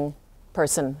anything,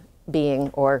 person, being,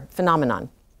 or phenomenon.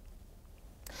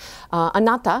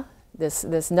 Anatta,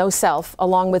 this no self,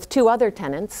 along with two other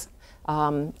tenets,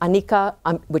 anicca,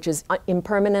 which is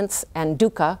impermanence, and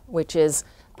dukkha, which is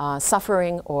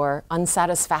suffering or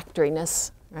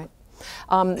unsatisfactoriness. Right?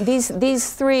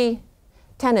 These three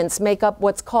tenets make up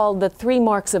what's called the three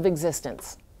marks of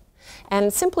existence.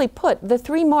 And simply put, the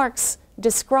three marks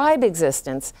describe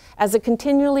existence as a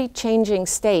continually changing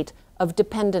state of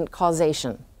dependent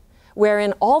causation,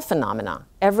 wherein all phenomena,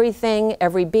 everything,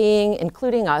 every being,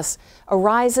 including us,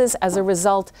 arises as a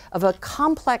result of a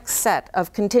complex set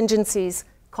of contingencies,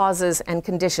 causes, and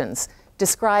conditions,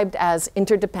 described as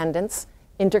interdependence,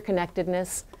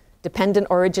 interconnectedness, dependent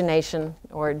origination,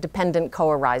 or dependent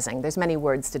co-arising. There's many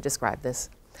words to describe this.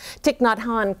 Thich Nhat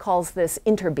Hanh calls this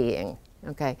interbeing,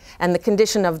 okay? And the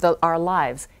condition of our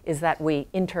lives is that we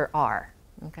inter-are,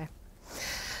 okay?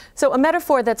 So a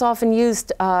metaphor that's often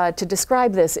used to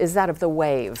describe this is that of the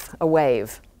wave, a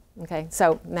wave. Okay,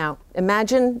 so now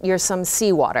imagine you're some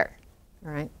seawater,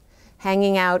 all right,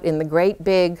 hanging out in the great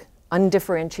big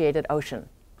undifferentiated ocean.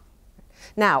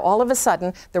 Now, all of a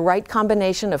sudden, the right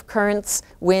combination of currents,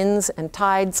 winds, and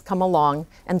tides come along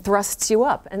and thrusts you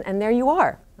up. And there you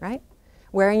are, right?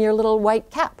 Wearing your little white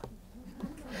cap.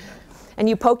 And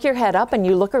you poke your head up and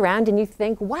you look around and you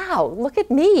think, wow, look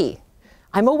at me.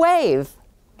 I'm a wave.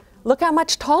 Look how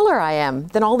much taller I am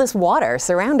than all this water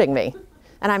surrounding me.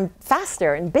 And I'm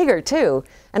faster and bigger too.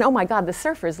 And oh my God, the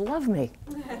surfers love me.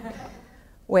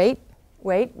 Wait,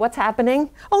 what's happening?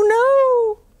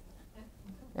 Oh no!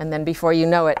 And then before you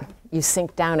know it, you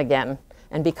sink down again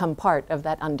and become part of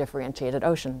that undifferentiated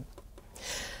ocean.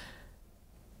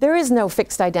 There is no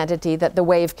fixed identity that the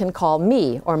wave can call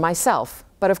me or myself,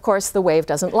 but of course the wave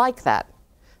doesn't like that.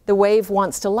 The wave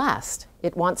wants to last.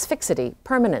 It wants fixity,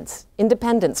 permanence,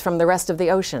 independence from the rest of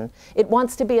the ocean. It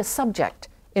wants to be a subject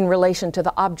in relation to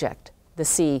the object, the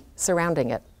sea surrounding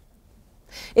it.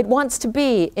 It wants to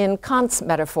be, in Kant's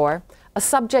metaphor, a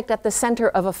subject at the center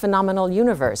of a phenomenal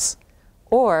universe,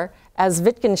 or, as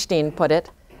Wittgenstein put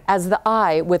it, as the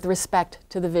eye with respect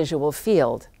to the visual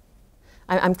field.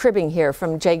 I'm cribbing here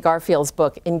from Jay Garfield's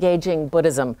book, Engaging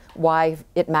Buddhism, Why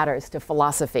It Matters to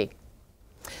Philosophy.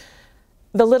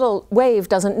 The little wave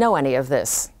doesn't know any of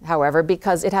this, however,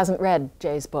 because it hasn't read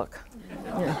Jay's book.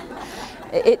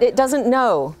 It doesn't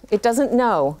know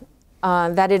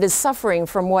that it is suffering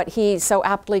from what he so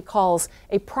aptly calls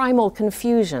a primal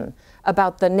confusion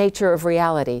about the nature of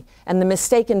reality and the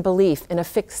mistaken belief in a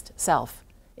fixed self,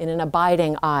 in an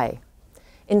abiding I.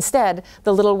 Instead,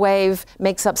 the little wave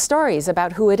makes up stories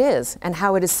about who it is and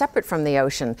how it is separate from the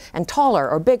ocean and taller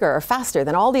or bigger or faster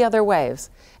than all the other waves,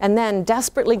 and then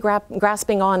desperately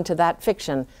grasping on to that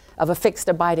fiction of a fixed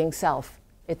abiding self,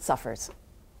 it suffers.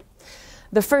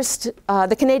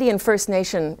 The Canadian First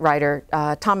Nation writer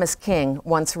Thomas King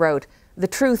once wrote, "The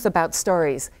truth about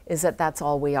stories is that that's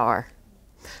all we are."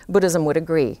 Buddhism would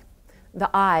agree. The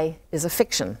I is a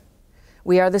fiction.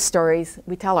 We are the stories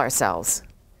we tell ourselves.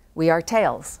 We are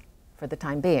tales for the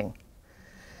time being.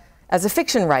 As a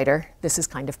fiction writer, this is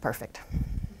kind of perfect.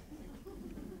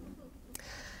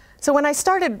 So when I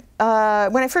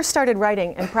first started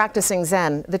writing and practicing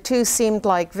Zen, the two seemed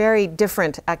like very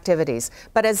different activities.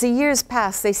 But as the years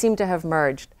passed, they seem to have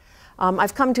merged.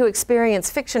 I've come to experience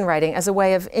fiction writing as a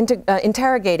way of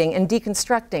interrogating and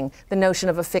deconstructing the notion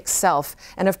of a fixed self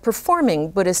and of performing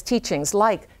Buddhist teachings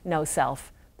like no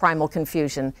self, primal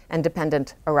confusion, and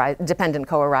dependent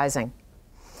co-arising.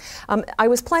 I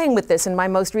was playing with this in my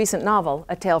most recent novel,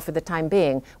 A Tale for the Time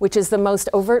Being, which is the most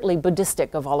overtly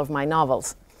Buddhistic of all of my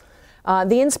novels.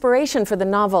 The inspiration for the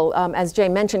novel, as Jay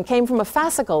mentioned, came from a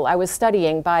fascicle I was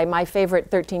studying by my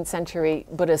favorite 13th century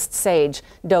Buddhist sage,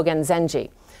 Dogen Zenji.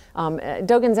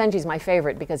 Dogen Zenji is my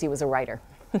favorite because he was a writer.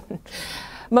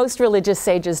 Most religious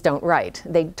sages don't write.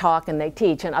 They talk and they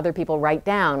teach, and other people write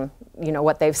down,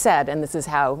 what they've said, and this is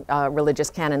how religious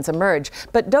canons emerge.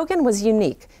 But Dogen was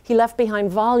unique. He left behind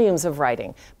volumes of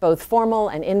writing, both formal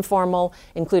and informal,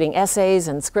 including essays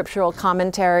and scriptural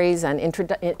commentaries and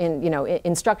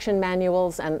instruction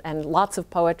manuals and lots of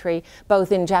poetry,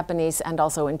 both in Japanese and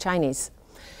also in Chinese.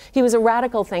 He was a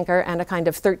radical thinker and a kind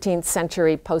of 13th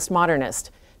century postmodernist,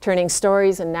 turning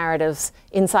stories and narratives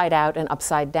inside out and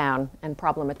upside down and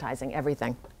problematizing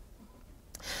everything.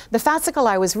 The fascicle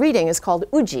I was reading is called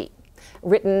Uji,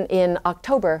 written in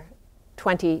October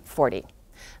 2040.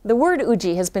 The word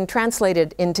Uji has been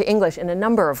translated into English in a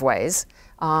number of ways: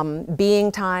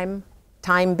 being time,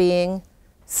 time being,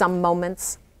 some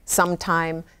moments, some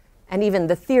time, and even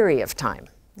the theory of time.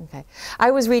 Okay. I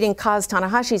was reading Kaz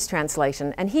Tanahashi's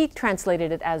translation, and he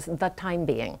translated it as the time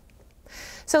being.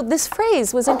 So this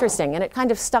phrase was interesting, and it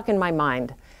kind of stuck in my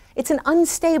mind. It's an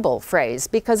unstable phrase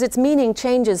because its meaning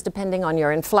changes depending on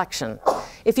your inflection.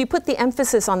 If you put the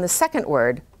emphasis on the second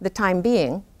word, the time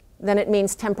being, then it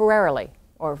means temporarily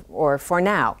or for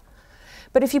now.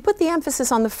 But if you put the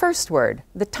emphasis on the first word,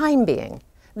 the time being,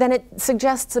 then it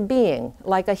suggests a being,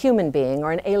 like a human being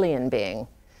or an alien being,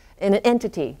 an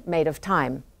entity made of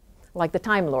time, like the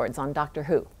Time Lords on Doctor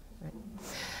Who.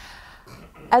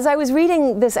 As I was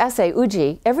reading this essay,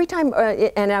 Uji, every time,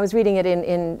 and I was reading it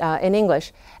in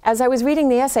English, as I was reading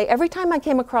the essay, every time I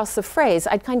came across the phrase,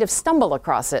 I'd kind of stumble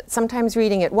across it, sometimes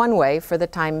reading it one way for the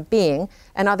time being,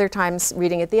 and other times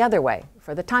reading it the other way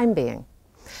for the time being.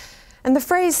 And the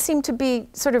phrase seemed to be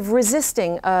sort of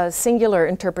resisting a singular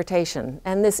interpretation,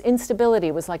 and this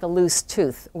instability was like a loose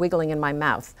tooth wiggling in my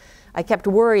mouth. I kept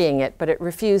worrying it, but it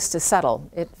refused to settle.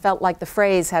 It felt like the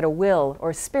phrase had a will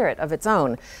or spirit of its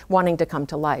own, wanting to come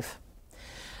to life.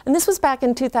 And this was back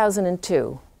in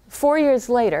 2002. 4 years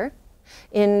later,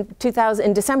 in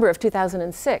December of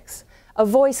 2006, a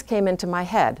voice came into my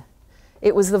head.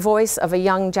 It was the voice of a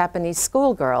young Japanese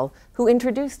schoolgirl who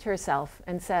introduced herself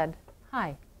and said,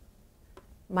 Hi,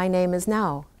 my name is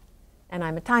Now, and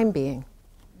I'm a time being.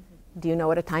 Do you know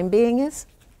what a time being is?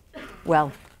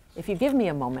 Well, if you give me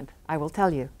a moment, I will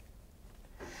tell you.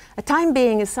 A time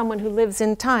being is someone who lives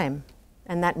in time,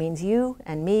 and that means you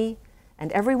and me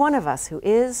and every one of us who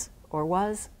is or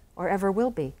was or ever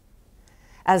will be.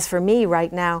 As for me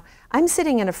right now, I'm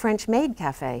sitting in a French-made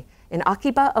cafe in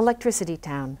Akiba Electricity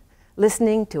Town,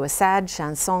 listening to a sad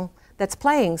chanson that's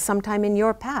playing sometime in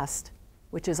your past,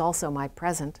 which is also my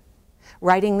present,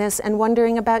 writing this and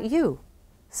wondering about you,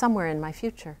 somewhere in my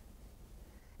future.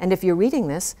 And if you're reading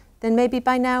this, then maybe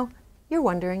by now you're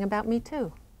wondering about me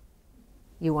too.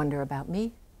 You wonder about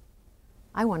me,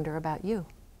 I wonder about you.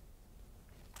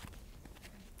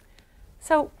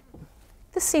 So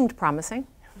this seemed promising,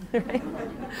 right?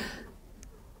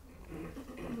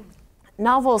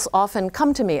 Novels often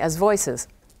come to me as voices.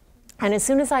 And as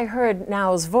soon as I heard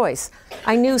Nao's voice,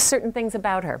 I knew certain things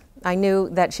about her. I knew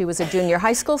that she was a junior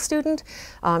high school student.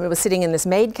 It was sitting in this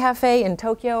maid cafe in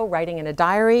Tokyo, writing in a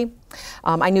diary.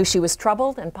 I knew she was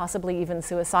troubled and possibly even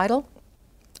suicidal.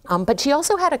 But she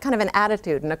also had a kind of an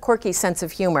attitude and a quirky sense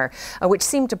of humor, which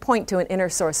seemed to point to an inner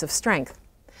source of strength.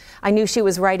 I knew she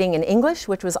was writing in English,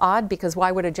 which was odd because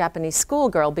why would a Japanese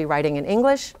schoolgirl be writing in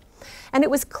English? And it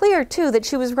was clear, too, that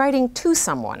she was writing to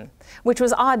someone, which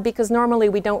was odd because normally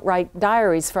we don't write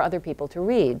diaries for other people to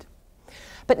read.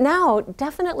 But Nao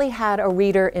definitely had a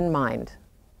reader in mind.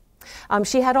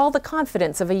 She had all the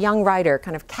confidence of a young writer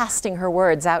kind of casting her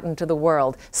words out into the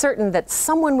world, certain that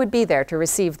someone would be there to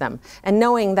receive them, and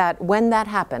knowing that when that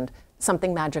happened,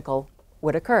 something magical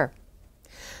would occur.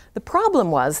 The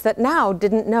problem was that Nao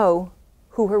didn't know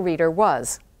who her reader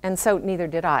was, and so neither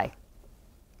did I.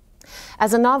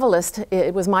 As a novelist,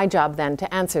 it was my job then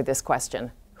to answer this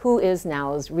question. Who is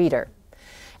Nao's reader?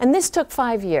 And this took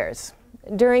 5 years.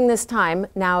 During this time,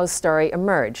 Nao's story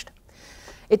emerged.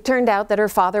 It turned out that her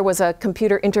father was a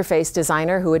computer interface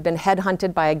designer who had been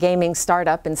headhunted by a gaming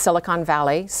startup in Silicon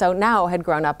Valley, so Nao had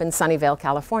grown up in Sunnyvale,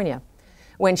 California.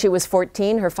 When she was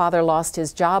 14, her father lost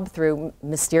his job through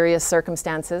mysterious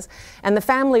circumstances, and the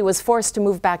family was forced to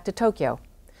move back to Tokyo.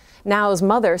 Nao's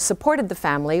mother supported the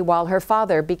family while her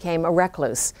father became a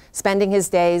recluse, spending his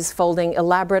days folding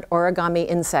elaborate origami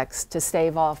insects to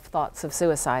stave off thoughts of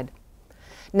suicide.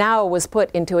 Nao was put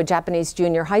into a Japanese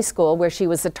junior high school where she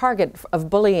was the target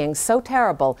of bullying so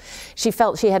terrible she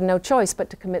felt she had no choice but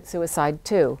to commit suicide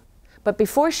too. But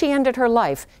before she ended her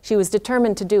life, she was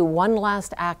determined to do one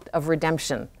last act of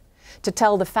redemption, to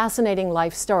tell the fascinating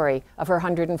life story of her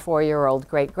 104-year-old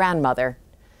great-grandmother,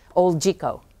 old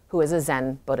Jiko, who is a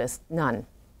Zen Buddhist nun.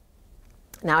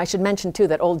 Now, I should mention, too,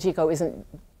 that old Jiko isn't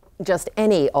just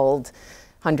any old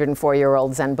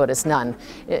 104-year-old Zen Buddhist nun.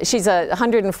 She's a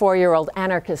 104-year-old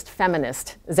anarchist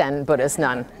feminist Zen Buddhist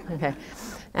nun. Okay.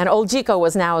 And old Jiko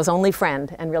was Nao's only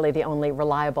friend and really the only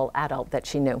reliable adult that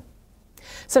she knew.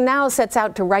 So Nao sets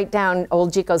out to write down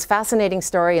old Jiko's fascinating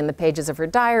story in the pages of her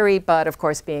diary, but of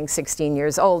course, being 16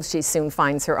 years old, she soon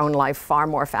finds her own life far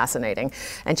more fascinating,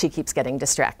 and she keeps getting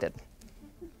distracted.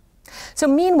 So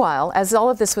meanwhile, as all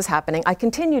of this was happening, I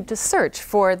continued to search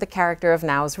for the character of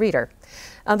Nao's reader.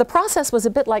 The process was a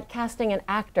bit like casting an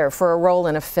actor for a role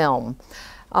in a film.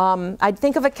 I'd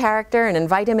think of a character and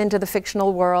invite him into the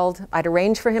fictional world. I'd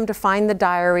arrange for him to find the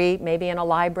diary, maybe in a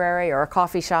library or a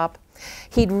coffee shop.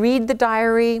 He'd read the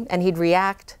diary and he'd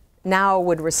react. Nao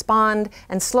would respond,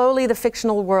 and slowly the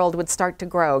fictional world would start to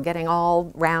grow, getting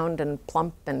all round and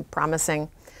plump and promising.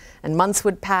 And months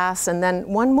would pass, and then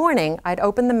one morning I'd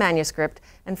open the manuscript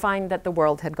and find that the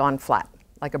world had gone flat,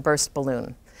 like a burst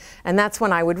balloon. And that's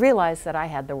when I would realize that I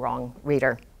had the wrong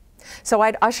reader. So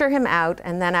I'd usher him out,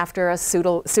 and then after a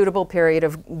suitable period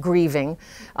of grieving,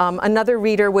 another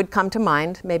reader would come to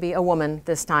mind, maybe a woman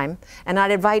this time, and I'd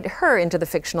invite her into the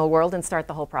fictional world and start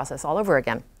the whole process all over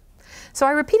again. So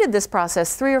I repeated this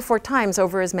process 3 or 4 times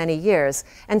over as many years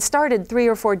and started 3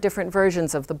 or 4 different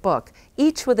versions of the book,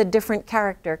 each with a different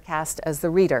character cast as the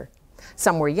reader.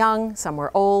 Some were young, some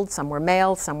were old, some were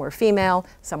male, some were female,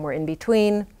 some were in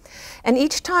between. And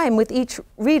each time with each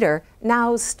reader,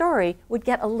 Nao's story would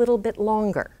get a little bit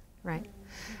longer, right?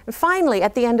 And finally,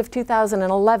 at the end of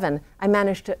 2011, I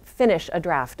managed to finish a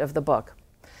draft of the book.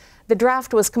 The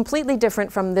draft was completely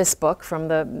different from this book, from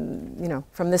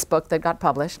this book that got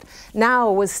published.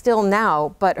 Nao was still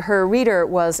Nao, but her reader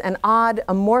was an odd,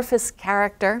 amorphous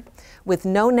character with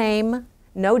no name,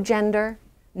 no gender,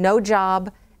 no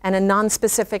job, and a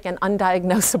nonspecific and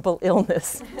undiagnosable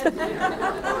illness.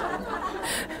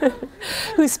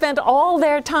 Who spent all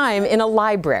their time in a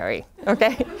library,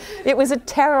 okay? It was a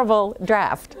terrible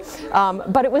draft,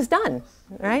 but it was done.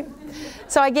 right?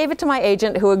 So I gave it to my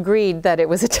agent, who agreed that it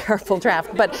was a terrible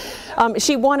draft, but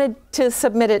she wanted to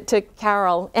submit it to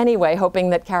Carol anyway, hoping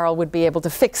that Carol would be able to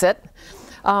fix it.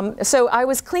 So I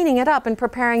was cleaning it up and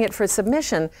preparing it for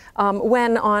submission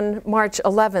when on March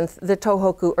 11th, the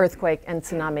Tohoku earthquake and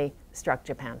tsunami struck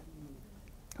Japan.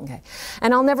 Okay.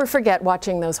 And I'll never forget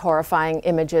watching those horrifying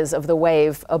images of the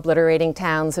wave obliterating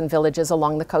towns and villages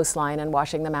along the coastline and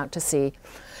washing them out to sea.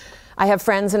 I have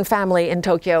friends and family in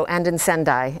Tokyo and in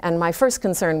Sendai, and my first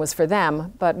concern was for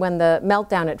them, but when the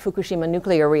meltdown at Fukushima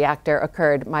nuclear reactor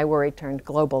occurred, my worry turned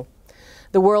global.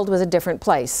 The world was a different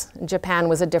place, and Japan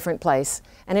was a different place,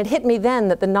 and it hit me then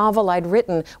that the novel I'd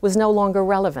written was no longer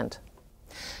relevant.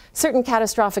 Certain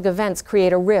catastrophic events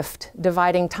create a rift,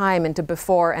 dividing time into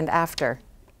before and after.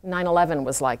 9/11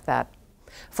 was like that.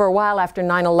 For a while after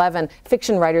 9/11,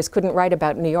 fiction writers couldn't write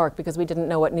about New York because we didn't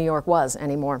know what New York was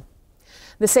anymore.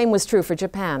 The same was true for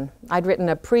Japan. I'd written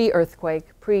a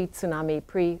pre-earthquake, pre-tsunami,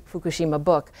 pre-Fukushima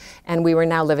book, and we were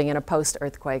now living in a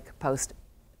post-earthquake,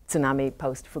 post-tsunami,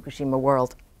 post-Fukushima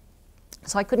world.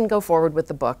 So I couldn't go forward with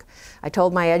the book. I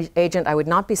told my agent I would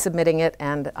not be submitting it,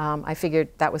 and I figured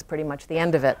that was pretty much the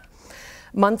end of it.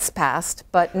 Months passed,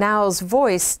 but Nao's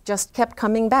voice just kept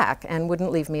coming back and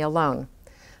wouldn't leave me alone.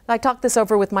 I talked this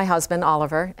over with my husband,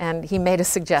 Oliver, and he made a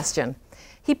suggestion.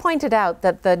 He pointed out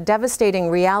that the devastating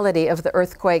reality of the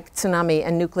earthquake, tsunami,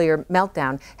 and nuclear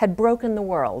meltdown had broken the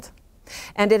world,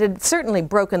 and it had certainly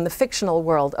broken the fictional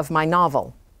world of my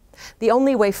novel. The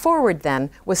only way forward, then,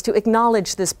 was to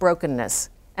acknowledge this brokenness,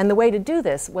 and the way to do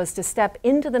this was to step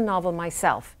into the novel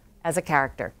myself as a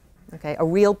character, okay, a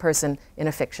real person in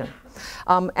a fiction.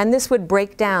 And this would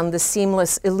break down the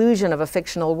seamless illusion of a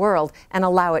fictional world and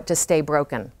allow it to stay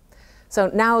broken. So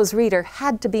Nao's reader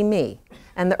had to be me.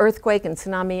 And the earthquake and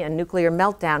tsunami and nuclear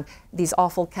meltdown, these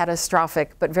awful,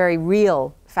 catastrophic, but very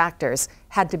real factors,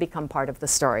 had to become part of the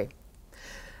story.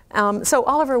 So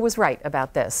Oliver was right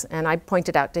about this, and I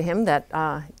pointed out to him that,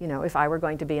 you know, if I were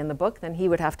going to be in the book, then he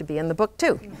would have to be in the book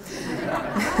too.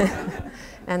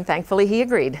 And thankfully he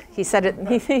agreed. He said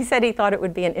he thought it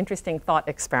would be an interesting thought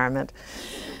experiment.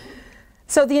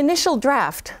 So the initial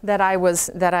draft that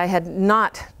I had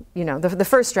not, you know, the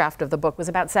first draft of the book was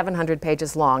about 700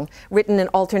 pages long, written in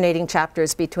alternating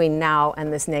chapters between Nao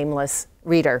and this nameless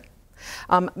reader.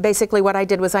 Basically what I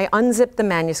did was I unzipped the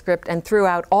manuscript and threw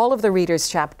out all of the reader's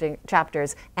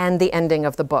chapters and the ending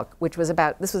of the book, which was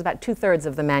about 2/3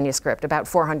 of the manuscript, about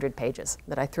 400 pages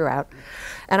that I threw out.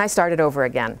 And I started over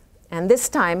again. And this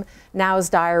time, Nao's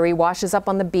diary washes up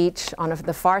on the beach on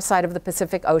the far side of the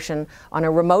Pacific Ocean on a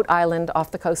remote island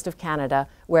off the coast of Canada,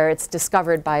 where it's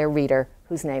discovered by a reader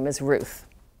whose name is Ruth.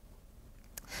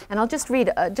 And I'll just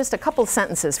read just a couple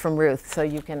sentences from Ruth so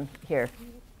you can hear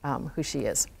who she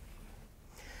is.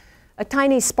 A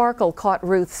tiny sparkle caught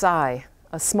Ruth's eye,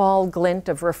 a small glint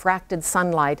of refracted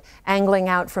sunlight angling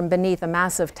out from beneath a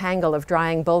massive tangle of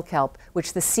drying bullkelp,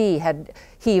 which the sea had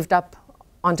heaved up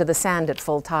onto the sand at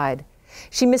full tide.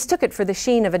 She mistook it for the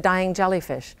sheen of a dying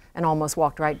jellyfish and almost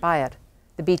walked right by it.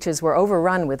 The beaches were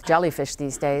overrun with jellyfish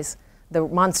these days, the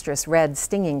monstrous red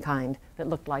stinging kind that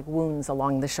looked like wounds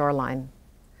along the shoreline.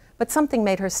 But something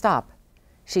made her stop.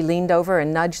 She leaned over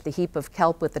and nudged the heap of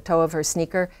kelp with the toe of her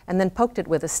sneaker and then poked it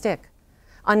with a stick.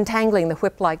 Untangling the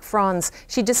whip-like fronds,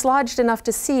 she dislodged enough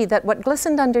to see that what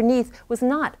glistened underneath was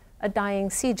not a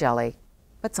dying sea jelly,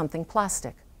 but something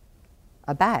plastic.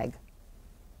 A bag.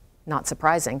 Not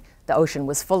surprising, the ocean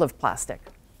was full of plastic,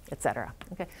 etc.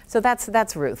 Okay, so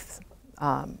that's Ruth.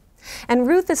 And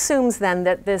Ruth assumes then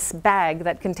that this bag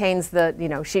that contains the, you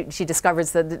know, she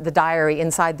discovers the diary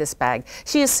inside this bag.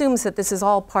 She assumes that this is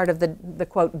all part of the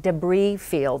quote, debris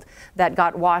field that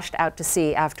got washed out to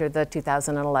sea after the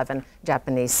 2011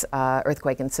 Japanese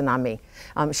earthquake and tsunami.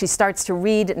 She starts to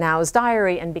read Nao's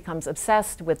diary and becomes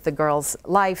obsessed with the girl's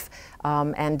life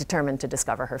and determined to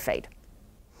discover her fate.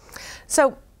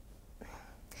 So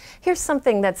here's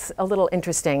something that's a little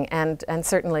interesting and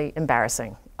certainly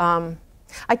embarrassing.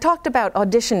 I talked about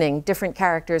auditioning different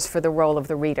characters for the role of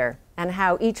the reader and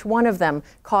how each one of them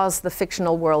caused the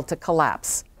fictional world to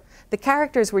collapse. The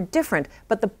characters were different,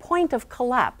 but the point of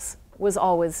collapse was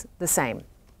always the same.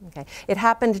 Okay? It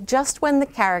happened just when the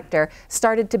character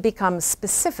started to become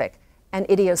specific and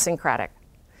idiosyncratic.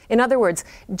 In other words,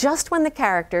 just when the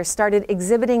character started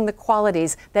exhibiting the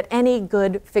qualities that any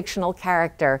good fictional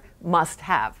character must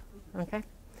have. Okay?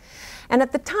 And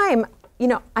at the time, you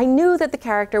know, I knew that the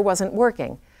character wasn't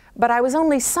working, but I was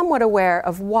only somewhat aware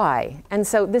of why. And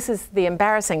so this is the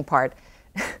embarrassing part.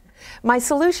 My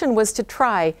solution was to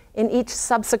try, in each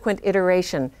subsequent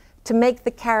iteration, to make the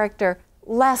character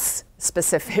less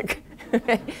specific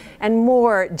and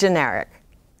more generic.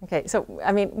 Okay, so,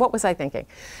 I mean, what was I thinking?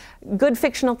 Good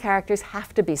fictional characters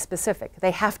have to be specific.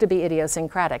 They have to be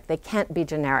idiosyncratic. They can't be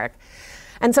generic.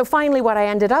 And so finally what I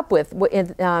ended up with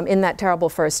in that terrible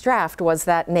first draft was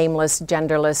that nameless,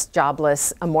 genderless,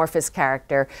 jobless, amorphous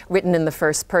character written in the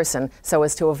first person so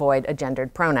as to avoid a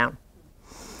gendered pronoun.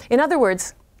 In other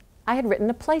words, I had written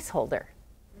a placeholder.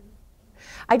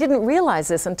 I didn't realize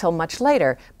this until much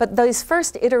later, but those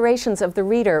first iterations of the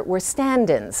reader were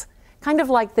stand-ins, kind of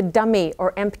like the dummy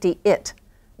or empty it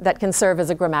that can serve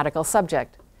as a grammatical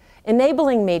subject,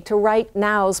 enabling me to write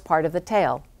now's part of the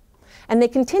tale. And they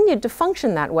continued to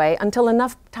function that way until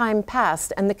enough time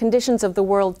passed and the conditions of the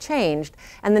world changed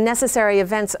and the necessary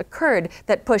events occurred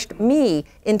that pushed me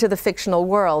into the fictional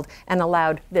world and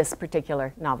allowed this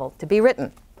particular novel to be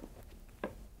written.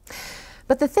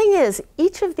 But the thing is,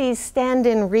 each of these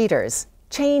stand-in readers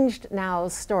changed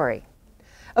now's story.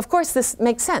 Of course, this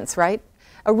makes sense, right?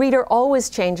 A reader always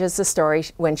changes the story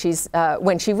when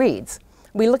she reads.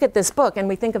 We look at this book and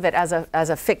we think of it as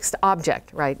a fixed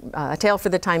object, right? A Tale for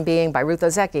the Time Being by Ruth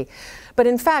Ozeki. But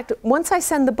in fact, once I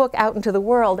send the book out into the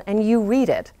world and you read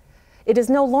it, it is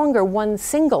no longer one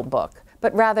single book,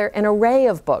 but rather an array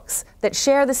of books that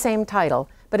share the same title,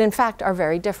 but in fact are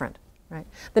very different, right?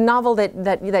 The novel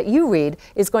that you read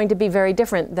is going to be very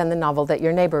different than the novel that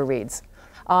your neighbor reads,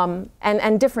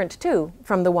 and different too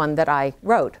from the one that I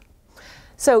wrote.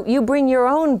 So you bring your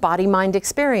own body-mind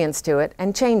experience to it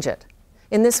and change it.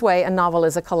 In this way, a novel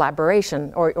is a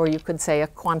collaboration, or you could say a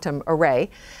quantum array,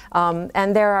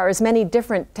 and there are as many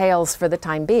different tales for the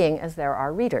time being as there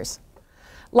are readers.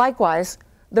 Likewise,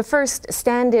 the first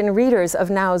stand-in readers of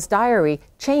Now's diary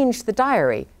changed the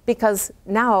diary because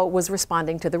Now was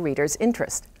responding to the reader's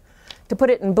interest. To put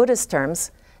it in Buddhist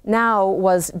terms, Now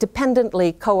was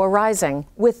dependently co-arising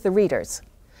with the readers.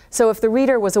 So if the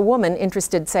reader was a woman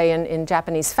interested, say, in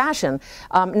Japanese fashion,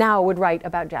 Now would write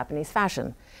about Japanese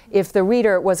fashion. If the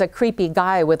reader was a creepy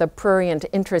guy with a prurient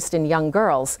interest in young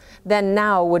girls, then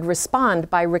Now would respond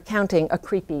by recounting a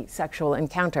creepy sexual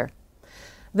encounter.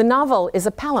 The novel is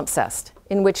a palimpsest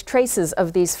in which traces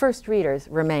of these first readers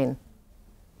remain.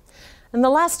 And the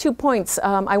last 2 points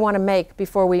I want to make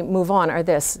before we move on are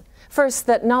this. First,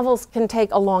 that novels can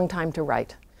take a long time to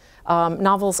write.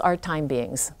 Novels are time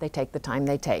beings. They take the time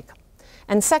they take.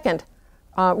 And second,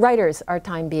 writers are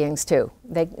time beings too.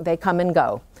 They come and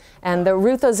go. And the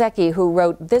Ruth Ozeki who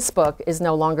wrote this book is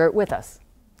no longer with us.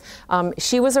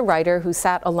 She was a writer who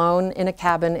sat alone in a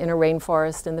cabin in a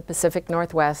rainforest in the Pacific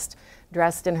Northwest,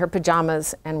 dressed in her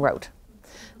pajamas, and wrote.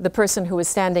 The person who is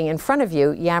standing in front of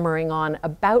you yammering on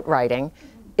about writing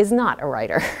is not a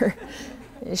writer.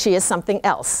 She is something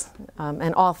else,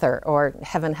 an author, or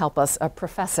heaven help us, a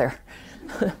professor.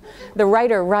 The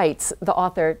writer writes, the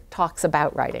author talks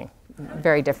about writing.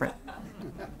 Very different.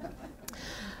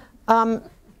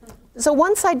 So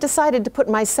once I decided to put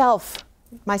myself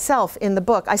in the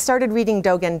book, I started reading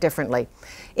Dogen differently.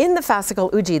 In the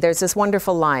fascicle Uji, there's this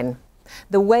wonderful line.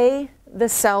 The way the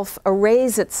self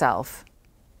arrays itself,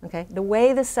 okay, the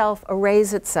way the self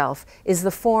arrays itself is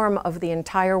the form of the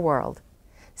entire world.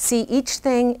 See each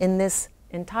thing in this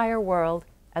entire world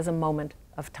as a moment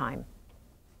of time.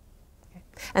 Okay.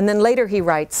 And then later he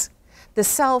writes, the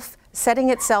self setting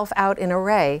itself out in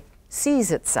array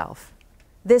sees itself.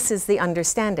 This is the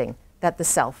understanding that the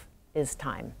self is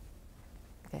time.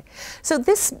 Okay. So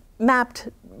this mapped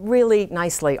really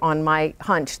nicely on my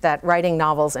hunch that writing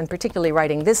novels, and particularly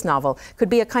writing this novel, could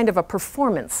be a kind of a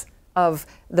performance of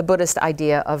the Buddhist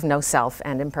idea of no self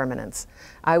and impermanence.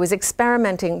 I was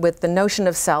experimenting with the notion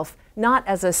of self not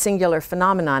as a singular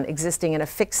phenomenon existing in a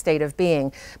fixed state of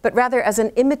being, but rather as an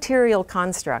immaterial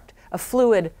construct, a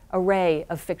fluid array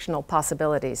of fictional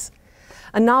possibilities.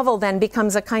 A novel then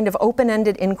becomes a kind of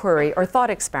open-ended inquiry or thought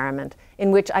experiment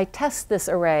in which I test this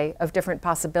array of different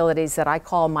possibilities that I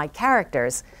call my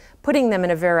characters, putting them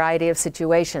in a variety of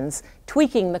situations,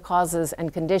 tweaking the causes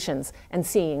and conditions, and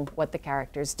seeing what the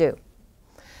characters do.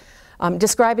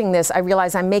 Describing this, I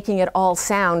realize I'm making it all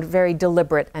sound very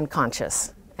deliberate and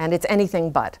conscious, and it's anything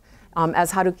but.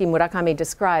 As Haruki Murakami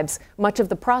describes, much of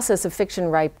the process of fiction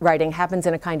writing happens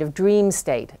in a kind of dream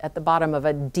state at the bottom of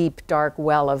a deep, dark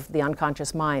well of the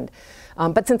unconscious mind.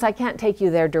 But since I can't take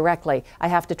you there directly, I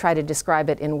have to try to describe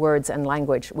it in words and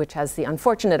language, which has the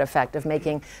unfortunate effect of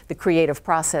making the creative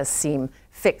process seem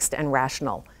fixed and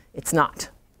rational. It's not.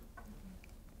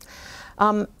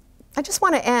 I just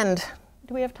want to end.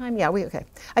 Do we have time? Yeah, okay.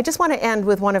 I just want to end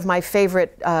with one of my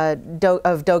favorite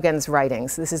of Dogen's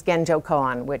writings. This is Genjo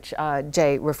Koan, which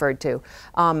Jay referred to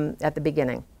at the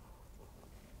beginning.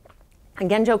 And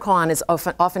Genjo Koan is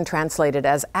often translated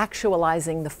as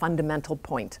actualizing the fundamental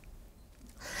point.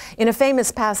 In a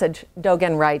famous passage,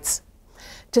 Dogen writes,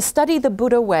 "To study the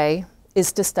Buddha way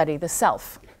is to study the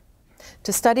self.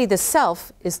 To study the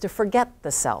self is to forget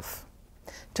the self.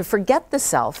 To forget the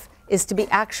self is to be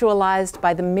actualized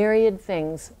by the myriad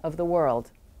things of the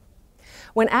world.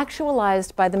 When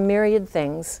actualized by the myriad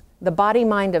things, the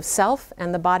body-mind of self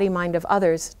and the body-mind of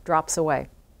others drops away.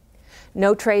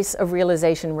 No trace of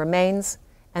realization remains,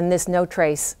 and this no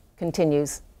trace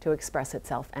continues to express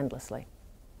itself endlessly."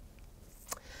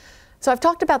 So I've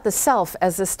talked about the self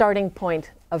as the starting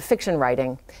point of fiction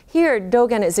writing. Here,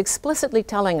 Dogen is explicitly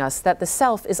telling us that the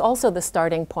self is also the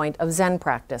starting point of Zen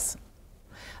practice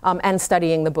and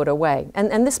studying the Buddha way.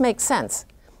 And this makes sense.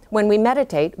 When we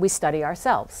meditate, we study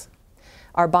ourselves.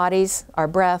 Our bodies, our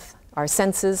breath, our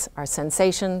senses, our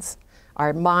sensations,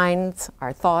 our minds,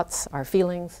 our thoughts, our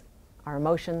feelings, our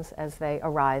emotions as they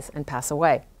arise and pass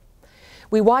away.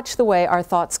 We watch the way our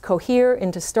thoughts cohere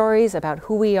into stories about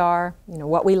who we are,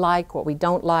 what we like, what we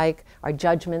don't like, our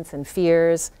judgments and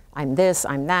fears, I'm this,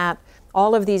 I'm that,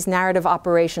 all of these narrative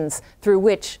operations through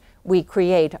which we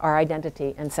create our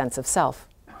identity and sense of self.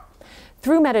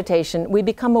 Through meditation, we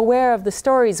become aware of the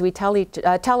stories we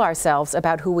tell ourselves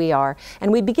about who we are,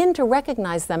 and we begin to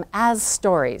recognize them as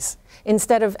stories.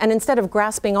 Instead of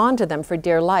grasping onto them for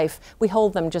dear life, we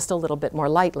hold them just a little bit more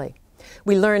lightly.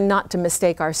 We learn not to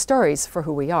mistake our stories for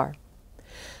who we are.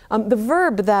 The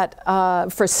verb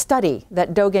for study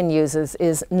that Dogen uses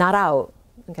is narau,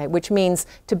 okay, which means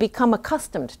to become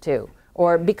accustomed to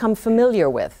or become familiar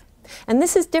with. And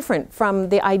this is different from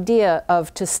the idea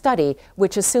of to study,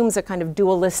 which assumes a kind of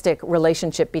dualistic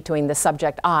relationship between the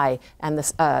subject I and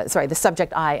the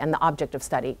subject I and the object of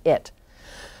study, it.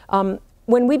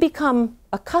 When we become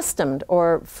accustomed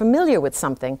or familiar with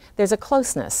something, there's a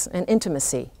closeness and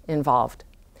intimacy involved.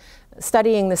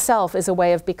 Studying the self is a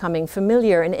way of becoming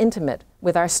familiar and intimate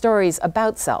with our stories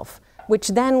about self, which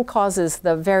then causes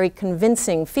the very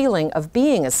convincing feeling of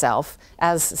being a self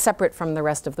as separate from the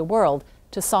rest of the world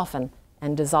to soften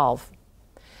and dissolve.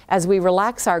 As we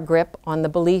relax our grip on the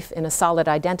belief in a solid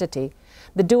identity,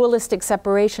 the dualistic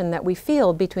separation that we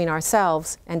feel between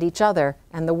ourselves and each other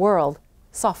and the world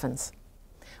softens.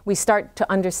 We start to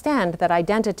understand that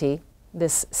identity,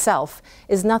 this self,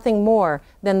 is nothing more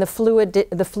than the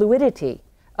fluidity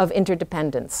of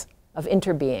interdependence, of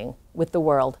interbeing with the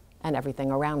world and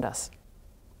everything around us.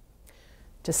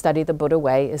 To study the Buddha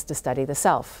way is to study the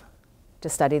self. To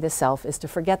study the self is to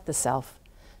forget the self.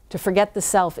 To forget the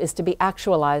self is to be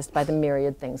actualized by the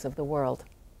myriad things of the world.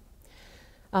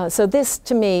 So this,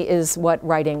 to me, is what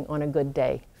writing on a good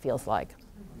day feels like.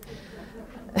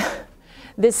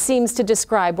 This seems to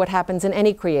describe what happens in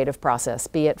any creative process,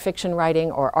 be it fiction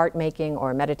writing or art making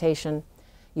or meditation.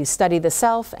 You study the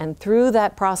self, and through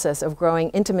that process of growing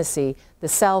intimacy, the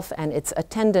self and its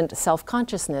attendant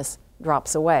self-consciousness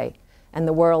drops away, and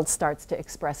the world starts to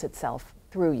express itself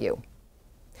through you.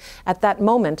 At that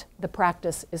moment, the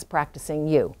practice is practicing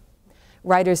you.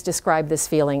 Writers describe this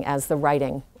feeling as the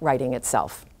writing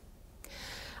itself.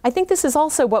 I think this is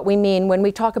also what we mean when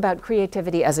we talk about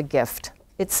creativity as a gift.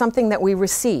 It's something that we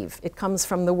receive. It comes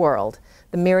from the world,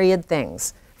 the myriad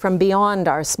things, from beyond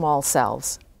our small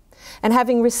selves. And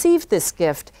having received this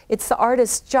gift, it's the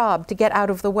artist's job to get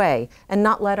out of the way and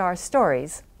not let our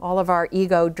stories, all of our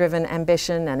ego-driven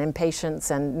ambition and impatience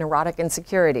and neurotic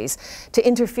insecurities, to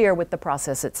interfere with the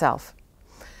process itself.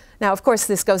 Now, of course,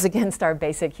 this goes against our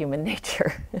basic human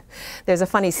nature. There's a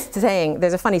funny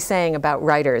saying about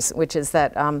writers, which is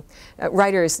that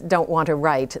writers don't want to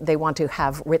write, they want to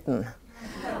have written.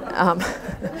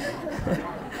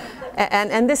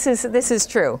 And this is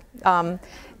true.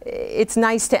 It's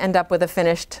nice to end up with a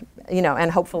finished,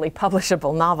 and hopefully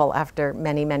publishable novel after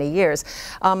many, many years.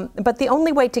 But the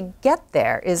only way to get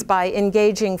there is by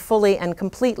engaging fully and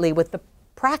completely with the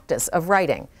practice of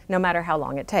writing, no matter how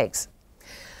long it takes.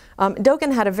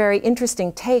 Dogen had a very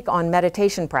interesting take on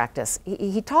meditation practice.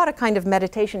 He taught a kind of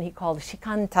meditation he called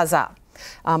shikantaza,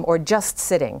 or just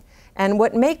sitting. And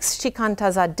what makes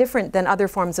shikantaza different than other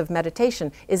forms of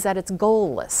meditation is that it's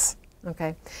goalless.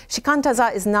 Okay?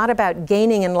 Shikantaza is not about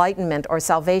gaining enlightenment or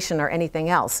salvation or anything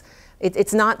else.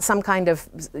 It's not some kind of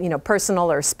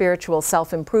personal or spiritual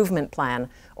self-improvement plan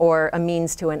or a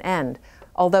means to an end,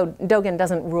 although Dogen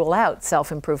doesn't rule out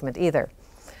self-improvement either.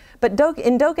 But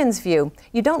in Dogen's view,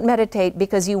 you don't meditate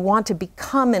because you want to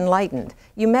become enlightened.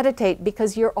 You meditate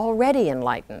because you're already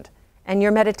enlightened. And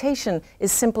your meditation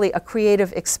is simply a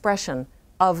creative expression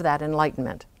of that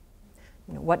enlightenment.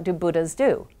 What do Buddhas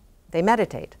do? They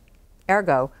meditate.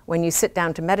 Ergo, when you sit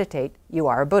down to meditate, you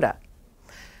are a Buddha.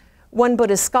 One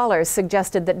Buddhist scholar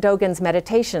suggested that Dogen's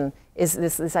meditation is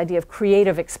this idea of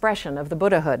creative expression of the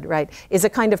Buddhahood, right, is a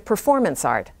kind of performance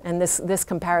art, and this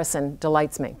comparison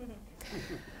delights me.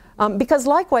 Because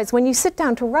likewise, when you sit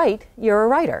down to write, you're a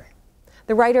writer.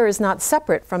 The writer is not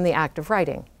separate from the act of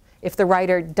writing. If the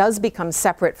writer does become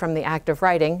separate from the act of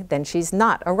writing, then she's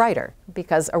not a writer,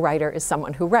 because a writer is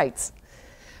someone who writes.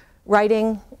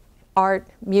 Writing, art,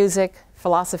 music,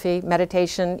 philosophy,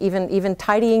 meditation, even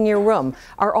tidying your room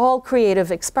are all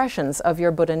creative expressions of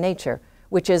your Buddha nature,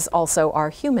 which is also our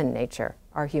human nature,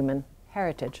 our human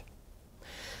heritage.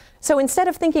 So instead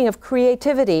of thinking of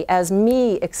creativity as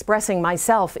me expressing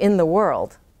myself in the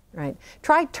world, right,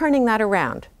 try turning that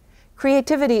around.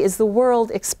 Creativity is the world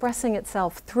expressing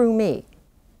itself through me.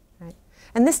 Right?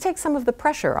 And this takes some of the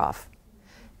pressure off.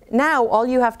 Now all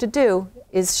you have to do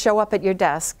is show up at your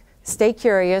desk, stay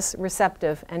curious,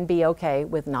 receptive, and be okay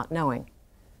with not knowing.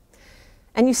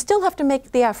 And you still have to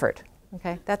make the effort.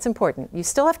 Okay, that's important. You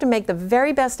still have to make the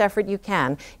very best effort you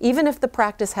can, even if the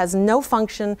practice has no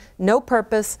function, no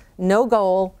purpose, no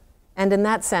goal, and in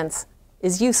that sense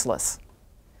is useless.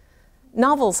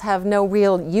 Novels have no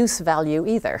real use value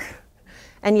either,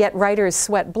 and yet writers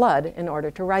sweat blood in order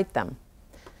to write them.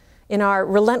 In our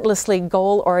relentlessly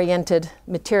goal-oriented,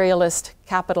 materialist,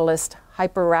 capitalist,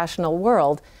 hyper-rational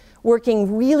world,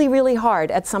 working really, really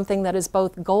hard at something that is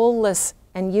both goalless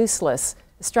and useless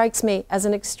strikes me as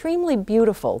an extremely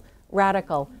beautiful,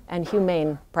 radical, and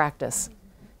humane practice.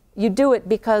 You do it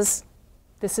because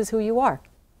this is who you are.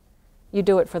 You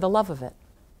do it for the love of it.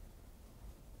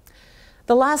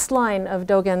 The last line of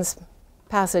Dogen's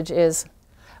passage is,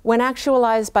 when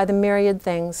actualized by the myriad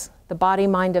things, the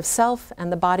body-mind of self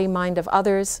and the body-mind of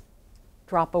others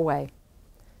drop away.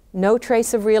 No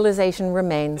trace of realization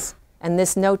remains, and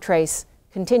this no trace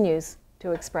continues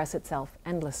to express itself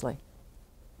endlessly.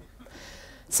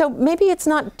 So maybe it's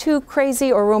not too crazy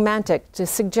or romantic to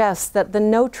suggest that the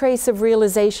no trace of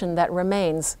realization that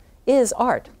remains is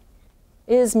art,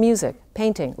 is music,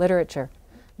 painting, literature,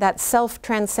 that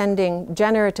self-transcending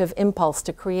generative impulse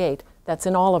to create that's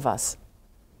in all of us.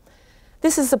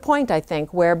 This is the point, I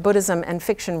think, where Buddhism and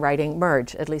fiction writing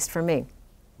merge, at least for me.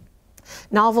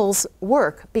 Novels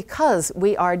work because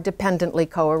we are dependently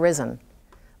co-arisen.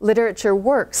 Literature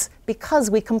works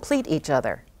because we complete each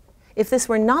other. If this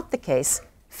were not the case,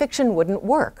 fiction wouldn't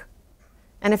work.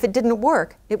 And if it didn't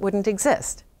work, it wouldn't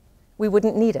exist. We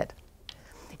wouldn't need it.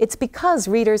 It's because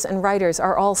readers and writers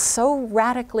are all so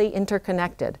radically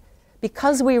interconnected,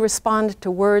 because we respond to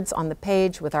words on the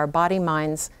page with our body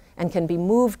minds and can be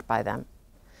moved by them,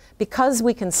 because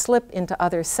we can slip into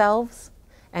other selves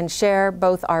and share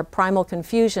both our primal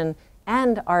confusion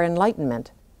and our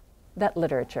enlightenment, that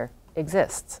literature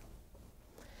exists.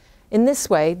 In this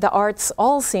way, the arts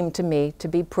all seem to me to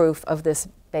be proof of this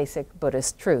basic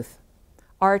Buddhist truth.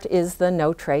 Art is the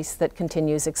no trace that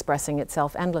continues expressing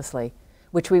itself endlessly,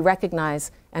 which we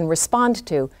recognize and respond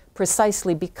to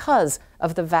precisely because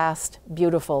of the vast,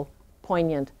 beautiful,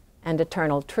 poignant, and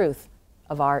eternal truth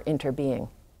of our interbeing.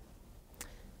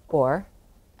 Or,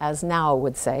 as Now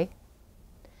would say,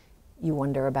 you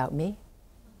wonder about me,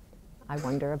 I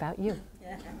wonder about you.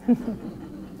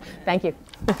 Thank you.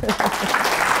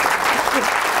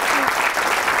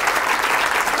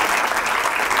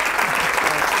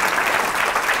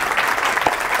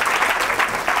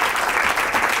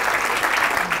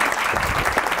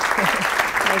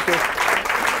 Thank you.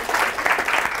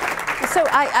 So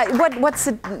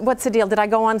what's the deal? Did I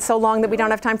go on so long that we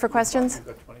don't have time for questions?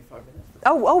 We've got 25 minutes.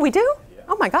 Oh, we do? Yeah.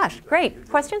 Oh my gosh, great.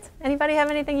 Questions? Anybody have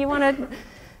anything you want to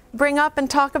bring up and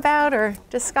talk about or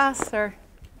discuss, or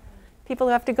people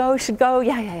who have to go should go?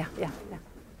 Yeah.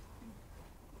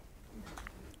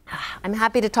 I'm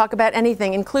happy to talk about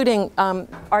anything, including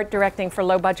art directing for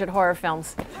low-budget horror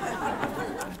films.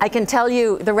 I can tell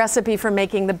you the recipe for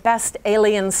making the best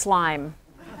alien slime.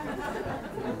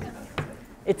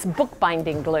 It's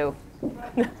bookbinding glue.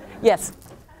 Yes?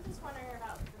 I'm just wondering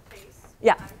about the face.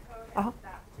 Yeah. Code,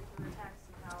 that particular text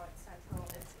and how it's central.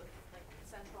 It's like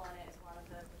central in it is one of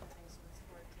the things from this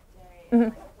work today. And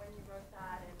like when you wrote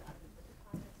that and the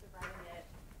context of writing it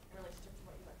in relationship to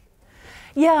what you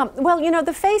lectured. Yeah, well, you know,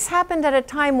 the face happened at a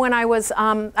time when I was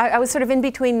sort of in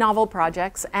between novel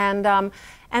projects, and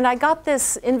I got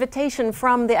this invitation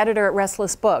from the editor at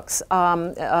Restless Books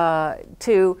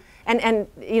to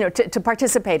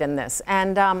participate in this,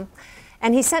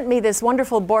 and he sent me this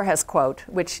wonderful Borges quote,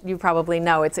 which you probably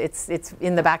know. It's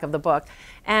in the back of the book,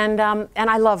 and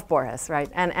I love Borges, right?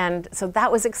 And so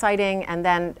that was exciting, and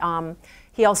then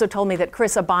he also told me that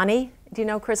Chris Abani Do you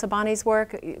know Chris Abani's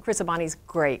work? Chris Abani's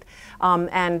great.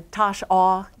 And Tosh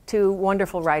Aw, two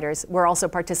wonderful writers, were also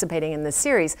participating in this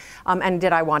series. And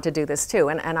did I want to do this too?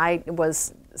 And I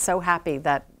was so happy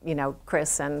that, you know,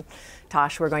 Chris and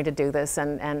Tosh were going to do this,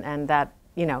 and that,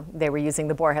 you know, they were using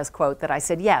the Borges quote, that I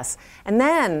said yes. And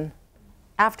then,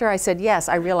 after I said yes,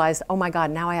 I realized, oh my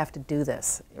God, now I have to do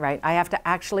this, right? I have to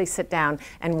actually sit down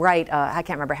and write, I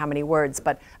can't remember how many words,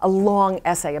 but a long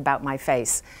essay about my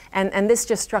face. And this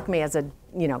just struck me as a,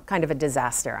 you know, kind of a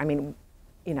disaster. I mean,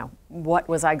 you know, what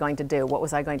was I going to do? What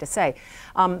was I going to say?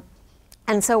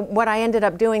 And so what I ended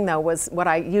up doing, though, was what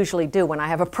I usually do when I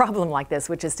have a problem like this,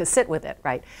 which is to sit with it,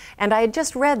 right? And I had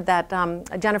just read that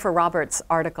Jennifer Roberts'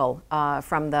 article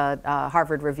from the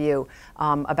Harvard Review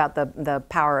about the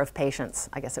power of patience,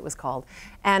 I guess it was called.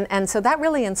 And so that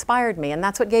really inspired me, and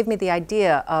that's what gave me the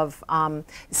idea of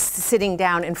sitting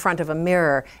down in front of a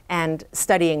mirror and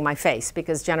studying my face,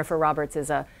 because Jennifer Roberts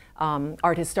is a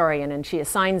art historian, and she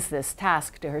assigns this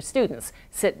task to her students.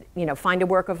 Find a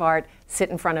work of art, sit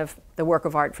in front of the work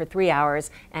of art for 3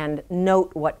 hours, and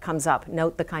note what comes up,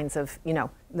 note the kinds of, you know,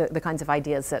 the kinds of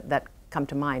ideas that come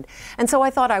to mind. And so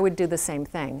I thought I would do the same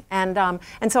thing. And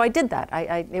so I did that.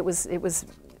 It was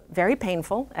very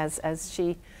painful, as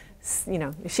she, you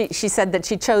know, she said that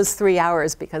she chose 3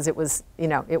 hours because it was, you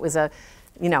know, it was a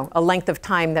length of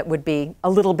time that would be a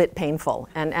little bit painful.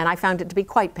 And I found it to be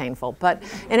quite painful. But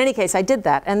in any case, I did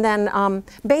that. And then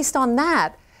based on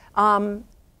that,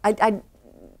 I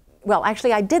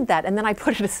did that, and then I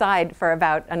put it aside for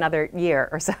about another year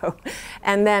or so.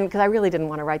 And then, because I really didn't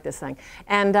want to write this thing.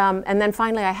 And then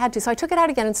finally I had to. So I took it out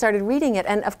again and started reading it.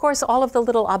 And of course, all of the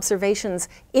little observations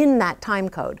in that time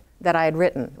code that I had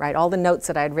written, right, all the notes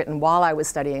that I had written while I was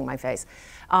studying my face,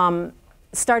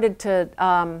 started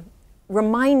to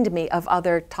remind me of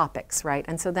other topics, right?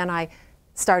 And so then I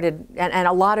started, and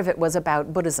a lot of it was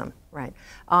about Buddhism, right?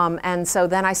 And so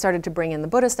then I started to bring in the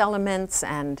Buddhist elements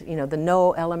and, you know, the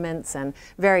no elements and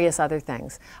various other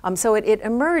things. So it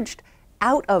emerged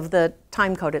out of the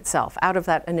time code itself, out of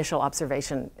that initial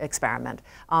observation experiment.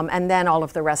 And then all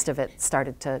of the rest of it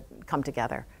started to come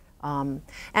together. And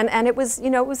it was, you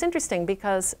know, it was interesting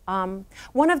because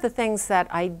one of the things that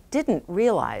I didn't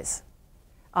realize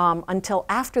until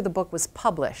after the book was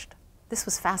published. This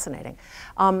was fascinating.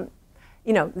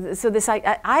 You know, so this,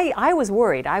 I was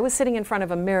worried. I was sitting in front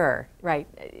of a mirror, right,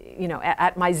 you know,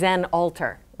 at my Zen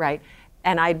altar, right,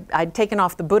 and I'd taken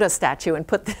off the Buddha statue and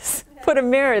put a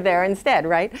mirror there instead,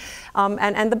 right,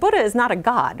 and the Buddha is not a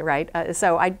god, right,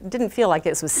 so I didn't feel like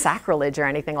this was sacrilege or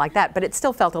anything like that, but it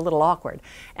still felt a little awkward.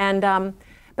 And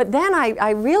but then I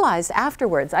realized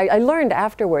afterwards, I learned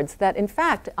afterwards that in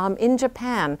fact in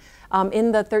Japan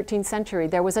in the 13th century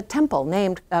there was a temple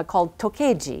named called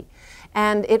Tokeji,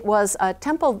 and it was a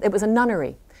temple, it was a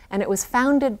nunnery, and it was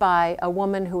founded by a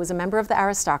woman who was a member of the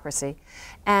aristocracy,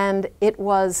 and it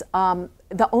was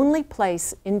the only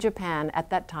place in Japan at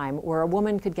that time where a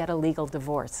woman could get a legal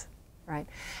divorce. Right?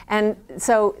 And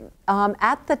so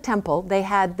at the temple they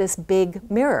had this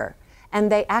big mirror, and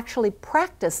they actually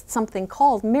practiced something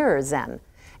called mirror Zen.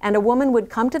 And a woman would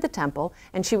come to the temple,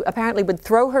 and she apparently would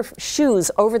throw her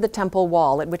shoes over the temple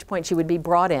wall, at which point she would be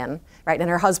brought in, right? And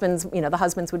her husbands, you know, the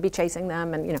husbands would be chasing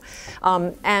them, and you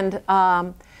know,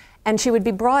 and she would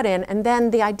be brought in, and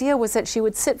then the idea was that she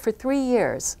would sit for 3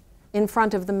 years in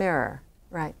front of the mirror,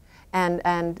 right?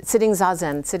 And sitting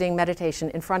zazen, sitting meditation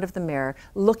in front of the mirror,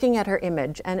 looking at her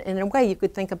image, and in a way you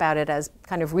could think about it as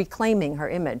kind of reclaiming her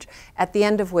image, at the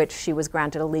end of which she was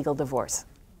granted a legal divorce,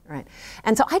 right?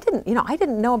 And so I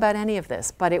didn't know about any of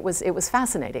this, but it was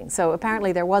fascinating. So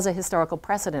apparently there was a historical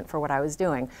precedent for what I was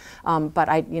doing, but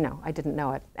I didn't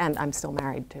know it, and I'm still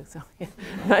married too, so. Yeah.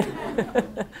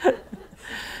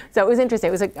 So it was interesting.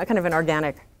 It was a kind of an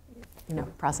organic, you know,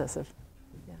 process of.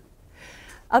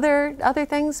 Other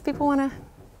things people want to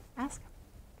ask,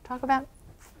 talk about?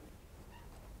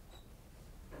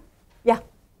 Yeah.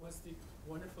 Was the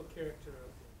wonderful character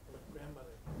of the grandmother,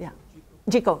 yeah,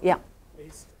 Jiko, yeah,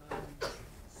 based on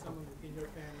someone within your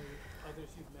family, others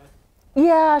you've met?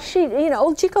 Yeah,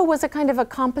 old Jiko was a kind of a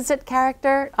composite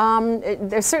character.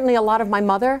 There's certainly a lot of my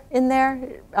mother in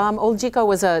there. Old Jiko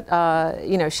was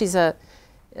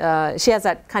she has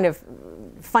that kind of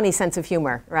funny sense of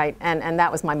humor, right? And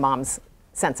that was my mom's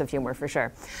sense of humor for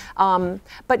sure.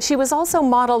 But she was also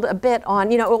modeled a bit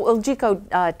on, old Jiko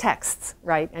texts,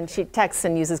 right? And she texts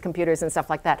and uses computers and stuff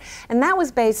like that. And that was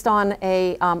based on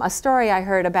a story I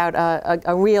heard about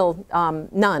a real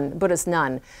nun, Buddhist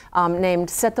nun, named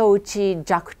Setouchi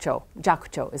Jakucho.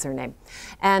 Jakucho is her name.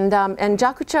 And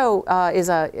Jakucho is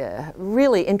a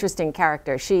really interesting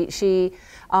character. She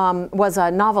was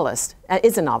a novelist,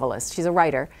 is a novelist, she's a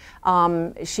writer,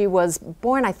 She was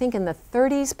born, I think, in the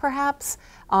 30s, perhaps.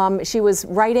 She was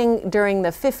writing during the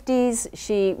 50s.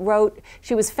 She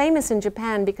was famous in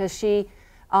Japan because she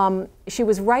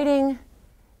was writing,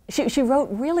 she wrote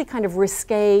really kind of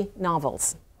risque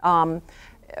novels,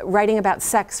 writing about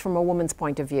sex from a woman's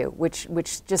point of view, which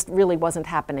just really wasn't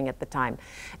happening at the time.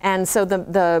 And so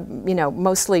the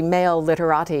mostly male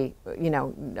literati,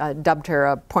 dubbed her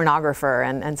a pornographer,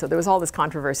 and so there was all this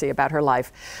controversy about her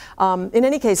life. In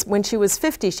any case, when she was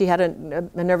 50, she had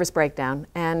a nervous breakdown,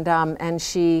 and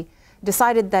she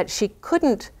decided that she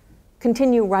couldn't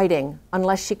continue writing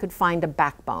unless she could find a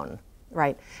backbone.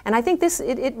 Right, and I think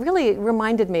it really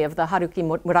reminded me of the Haruki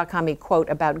Murakami quote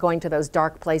about going to those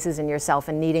dark places in yourself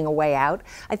and needing a way out.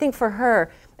 I think for her,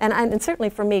 and certainly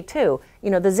for me too,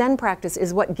 the Zen practice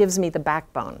is what gives me the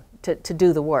backbone to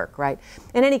do the work, right?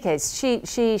 In any case,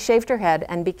 she shaved her head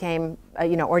and became,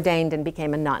 ordained and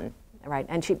became a nun, right?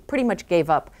 And she pretty much gave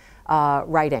up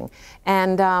writing.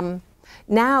 And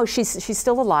now she's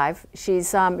still alive.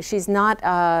 She's not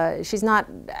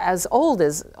as old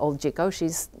as old Jiko.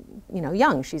 She's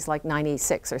young. She's like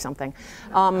 96 or something.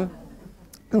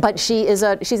 But she's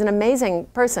an amazing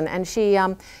person, and she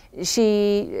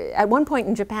at one point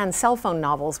in Japan, cell phone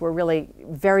novels were really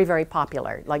very, very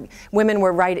popular. Like women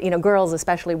were writing, girls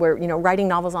especially were writing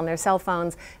novels on their cell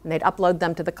phones, and they'd upload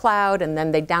them to the cloud, and then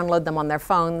they'd download them on their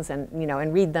phones, and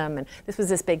and read them, and this was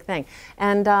this big thing.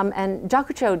 And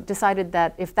Jakucho decided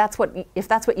that if that's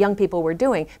what young people were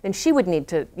doing, then she would need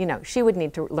to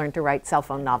learn to write cell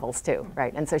phone novels too,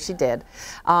 right? And so she did.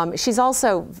 She's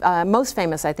also most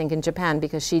famous, I think, in Japan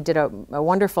because she did a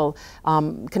wonderful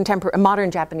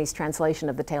modern Japanese translation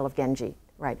of the Tale of Genji,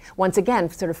 right? Once again,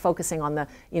 sort of focusing on the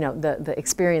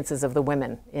experiences of the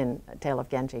women in Tale of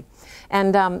Genji,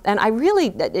 and I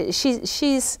really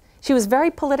she was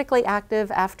very politically active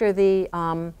after the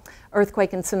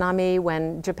earthquake and tsunami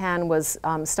when Japan was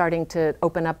starting to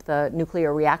open up the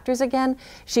nuclear reactors again.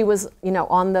 She was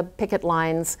on the picket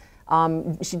lines.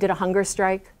 She did a hunger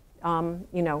strike.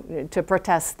 To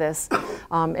protest this,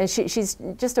 and she's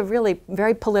just a really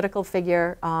very political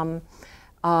figure,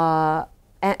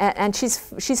 and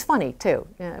she's funny too.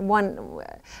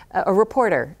 A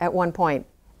reporter at one point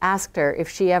asked her if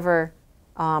she ever,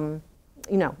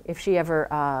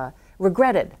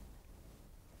 regretted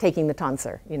taking the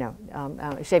tonsure,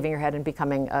 shaving her head and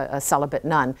becoming a celibate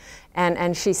nun,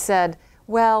 and she said,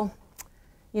 well,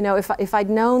 if I'd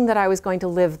known that I was going to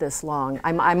live this long,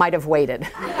 I might have waited.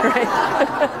 Right?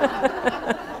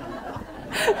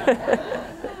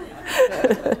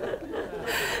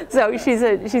 So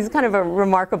she's kind of a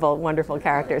remarkable, wonderful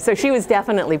character. So she was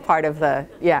definitely part of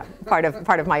part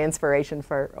of my inspiration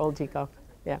for old Jiko.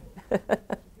 Yeah.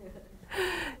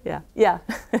 Yeah.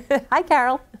 Hi,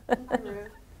 Carol. Hi,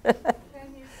 Ruth.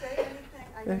 Can you say anything?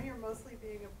 I know you're mostly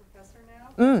being a professor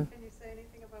now. Can you say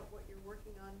anything about what you're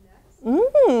working on next?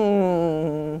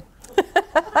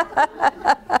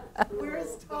 Where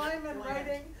is time and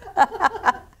writing?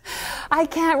 I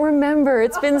can't remember.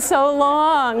 It's been so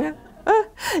long.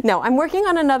 No, I'm working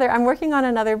on another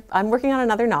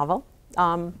novel.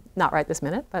 Not right this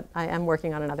minute, but I am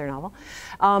working on another novel.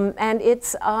 And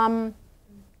it's,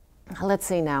 let's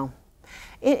see now.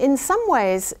 In some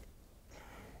ways,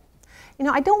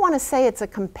 I don't want to say it's a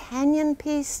companion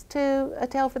piece to A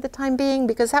Tale for the Time Being,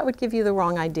 because that would give you the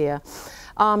wrong idea.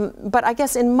 But I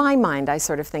guess in my mind, I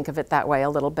sort of think of it that way a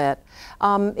little bit.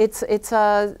 It's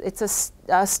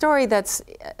a story that's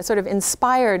sort of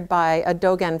inspired by a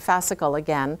Dogen fascicle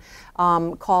again,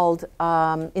 called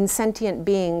Insentient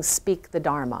Beings Speak the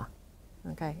Dharma.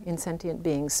 Okay, insentient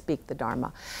beings speak the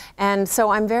Dharma. And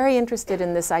so I'm very interested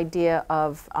in this idea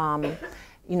of,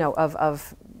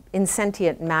 of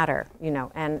insentient matter,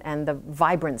 and the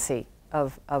vibrancy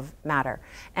of matter.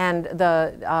 And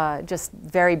just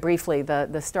very briefly,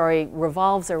 the story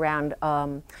revolves around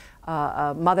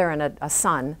a mother and a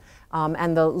son,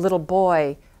 and the little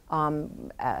boy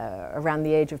around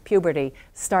the age of puberty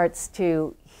starts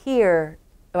to hear,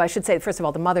 I should say, first of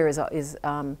all, the mother is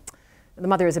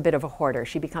a bit of a hoarder.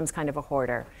 She becomes kind of a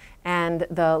hoarder. And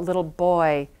the little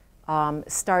boy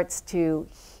starts to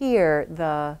hear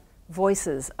the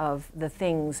voices of the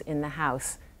things in the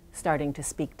house starting to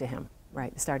speak to him,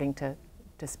 right? Starting to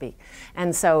speak.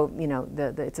 And so,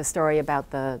 it's a story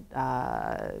about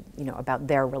about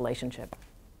their relationship.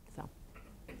 So,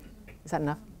 is that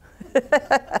enough?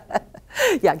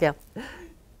 Yeah, Gail.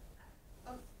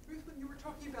 Ruth, when you were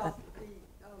talking about the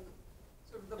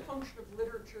sort of the function of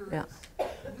literature Yeah.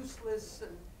 as useless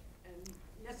and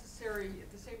necessary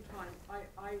at the same time,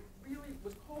 I really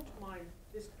was called to mind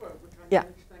this quote, which I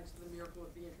managed thanks to the miracle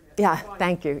of the internet. Yeah,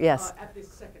 thank you, yes. At this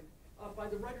second, by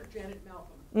the writer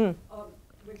when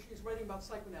she's writing about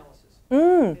psychoanalysis.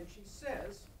 Mm. And she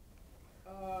says,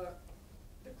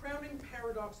 the crowning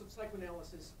paradox of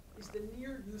psychoanalysis is the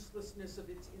near uselessness of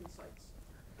its insights.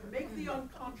 To make the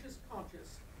unconscious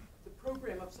conscious, the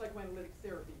program of psychoanalytic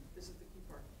therapy, this is the key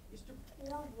part, is to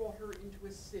pour water into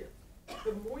a sieve.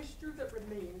 The moisture that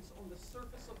remains on the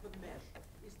surface of the mesh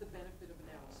is the benefit of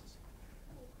analysis.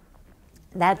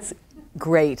 That's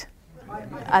great.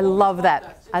 I love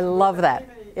that. I love that.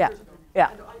 Yeah.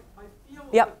 Yeah. And I feel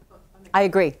Yep. I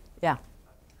agree. Yeah.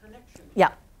 connection.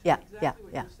 Yeah. Yeah, Exactly yeah, what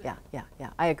yeah, you're yeah, saying. yeah,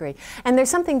 I agree. And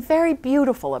there's something very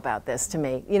beautiful about this to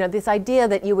me. You know, this idea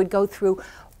that you would go through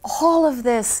all of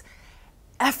this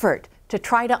effort to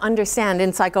try to understand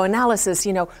in psychoanalysis,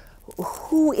 you know,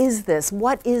 who is this?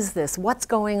 What is this? What's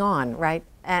going on, right?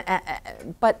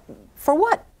 But for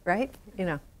what, right? You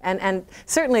know, and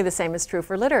certainly the same is true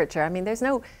for literature. I mean, there's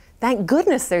no, thank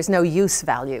goodness there's no use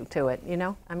value to it, you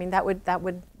know? I mean, that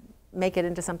would make it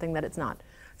into something that it's not.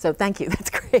 So thank you,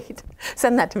 that's great.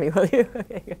 Send that to me, will you?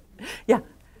 Okay, good. Yeah. You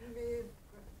may have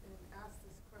asked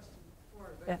this question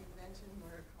before, but Yeah. you mentioned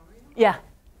Murakami. Yeah.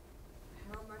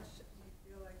 How much do you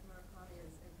feel like Murakami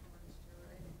has influenced your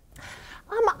writing?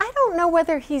 I don't know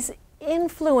whether he's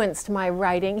influenced my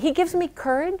writing. He gives me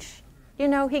courage, you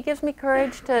know, he gives me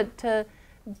courage to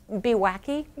be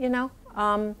wacky, you know.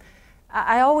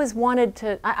 I always wanted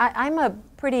to, I'm a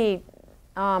pretty,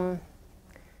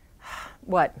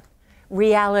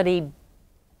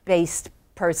 reality-based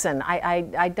person.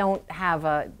 I don't have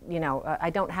I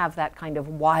don't have that kind of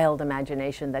wild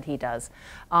imagination that he does,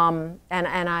 but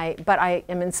I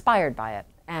am inspired by it.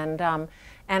 And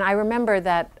I remember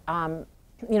that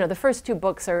you know, the first two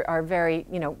books are very,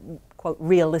 you know, quote,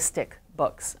 realistic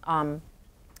books. But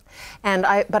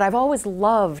I've always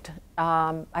loved,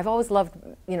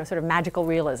 you know, sort of magical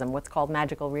realism, what's called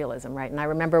magical realism, right? And I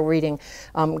remember reading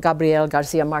Gabriel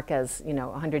Garcia Marquez, you know,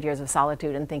 100 Years of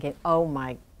Solitude, and thinking, oh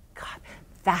my God,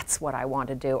 that's what I want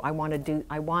to do. I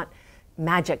want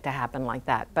magic to happen like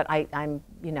that. But I'm,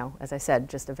 you know, as I said,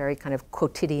 just a very kind of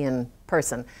quotidian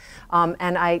person.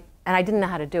 And I didn't know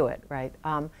how to do it, right?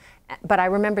 But I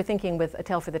remember thinking with A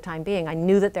Tale for the Time Being, I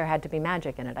knew that there had to be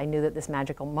magic in it. I knew that this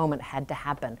magical moment had to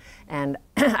happen. And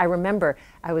I remember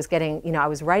I was getting, you know, I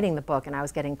was writing the book and I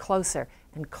was getting closer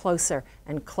and closer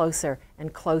and closer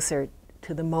and closer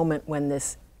to the moment when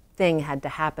this thing had to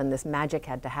happen, this magic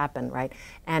had to happen, right?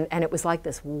 And it was like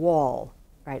this wall,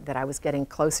 right, that I was getting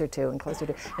closer to and closer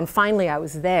to. And finally I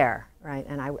was there, right?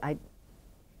 And I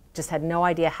just had no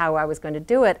idea how I was going to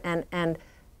do it. And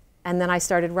then I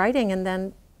started writing, and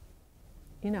then,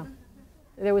 you know,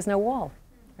 there was no wall,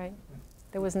 right?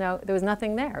 There was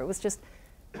nothing there. It was just,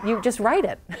 you just write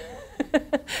it.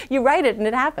 You write it and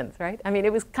it happens, right? I mean,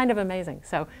 it was kind of amazing.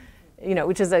 So, you know,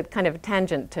 which is a kind of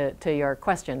tangent to your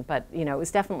question, but, you know, it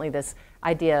was definitely this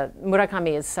idea.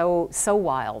 Murakami is so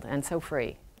wild and so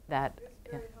free that. It's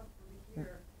very helpful to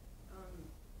hear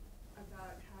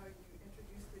about how you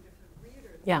introduce the different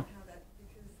readers. Yeah. And how that,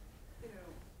 because, you know,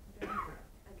 then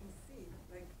I can see,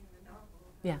 like in the novel,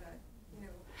 how Yeah. that, you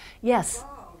know, Yes.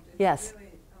 evolved. It's Yes. really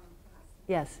fascinating.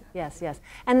 Yes, yes, yes.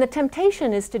 And the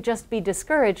temptation is to just be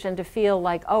discouraged and to feel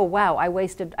like, oh wow, I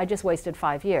just wasted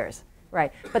 5 years,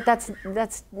 right? But that's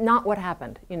not what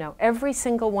happened. You know, every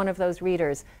single one of those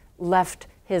readers left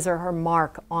his or her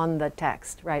mark on the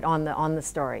text, right, on the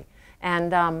story,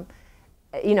 and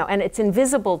you know, and it's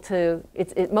invisible to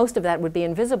most of that would be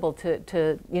invisible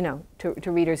to you know,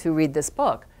 to readers who read this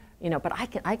book, you know. But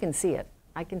I can see it.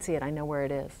 I can see it. I know where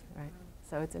it is, right?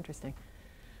 So it's interesting.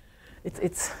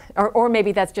 Or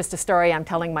maybe that's just a story I'm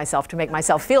telling myself to make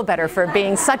myself feel better for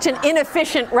being such an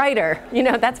inefficient writer. You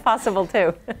know, that's possible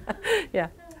too. Yeah.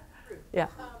 Yeah.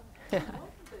 One of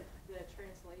the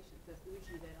translations of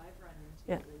Uji that I've run into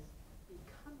Yeah. is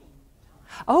becoming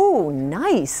time. Oh,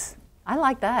 nice. I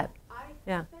like that. I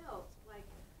Yeah. felt like,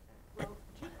 well,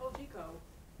 Ojiko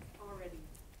already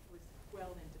was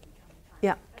well into becoming time.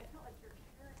 Yeah. I felt like your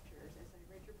characters, as I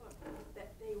read your book, that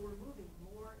they were moving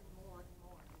more and more and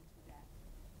more into that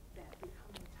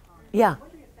becoming time. Yeah. I'm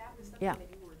wondering if that was something Yeah. that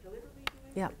you were deliberately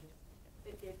doing, Yeah. or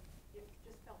just, it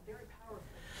just felt very powerful.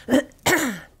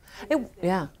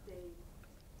 Yeah. They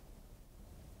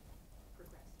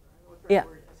progressed, or I don't know what the Yeah.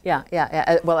 word is. Yeah.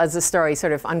 Well, as the story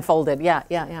sort of unfolded, yeah.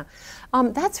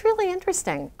 That's really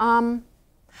interesting. I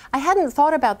hadn't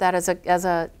thought about that as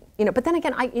a you know. But then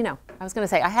again, I was going to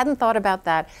say I hadn't thought about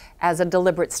that as a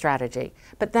deliberate strategy.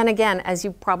 But then again, as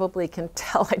you probably can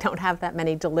tell, I don't have that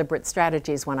many deliberate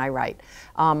strategies when I write.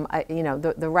 You know,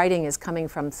 the writing is coming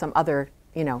from some other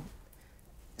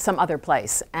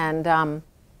place,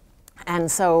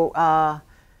 and so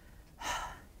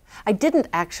I didn't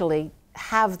actually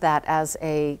have that as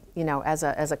a,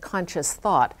 as a conscious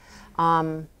thought.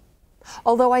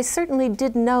 Although I certainly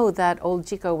did know that old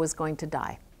Jiko was going to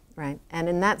die, right? And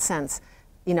in that sense,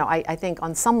 I think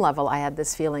on some level I had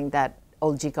this feeling that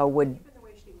old Jiko would, Even the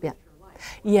way she lived her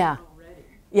life. yeah, Already.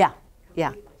 yeah, yeah,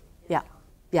 Completely. yeah,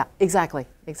 yeah, exactly.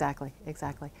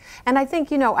 And I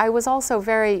think, I was also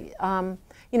very,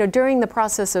 during the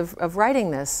process of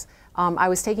writing this, I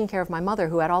was taking care of my mother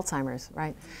who had Alzheimer's,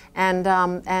 right?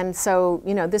 And so,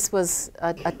 this was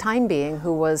a time being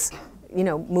who was,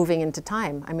 moving into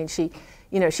time. I mean, she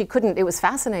couldn't, it was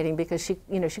fascinating because she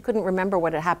couldn't remember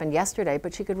what had happened yesterday,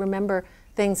 but she could remember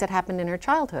things that happened in her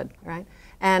childhood, right?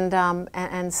 And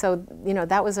so,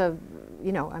 that was I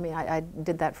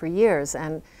did that for years.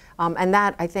 And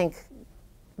that, I think,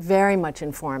 very much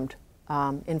informed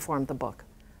the book.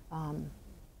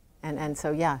 And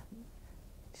so, yeah,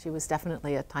 she was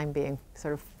definitely a time being,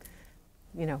 sort of,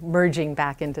 merging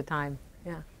back into time.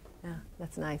 Yeah,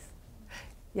 that's nice.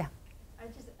 Yeah. I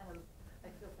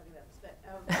feel funny about this, but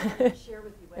I want to share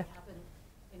with you what happened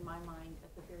in my mind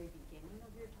at the very beginning of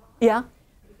your talk. Yeah.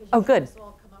 Because Oh, you good. had us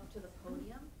all come up to the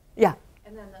podium, Yeah.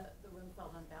 and then the room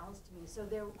felt unbalanced to me. So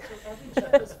every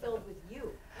chair was filled with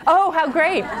you. Oh, how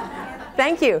great!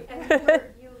 Thank you. And if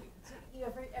you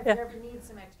ever need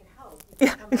some extra help, you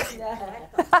can come up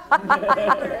and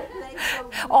collect us.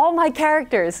 All my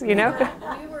characters, We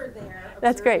were there.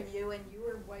 That's great. observing you, and you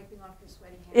were wiping off your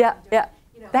sweaty hands. Yeah, and doing,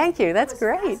 yeah. Thank you. That's it was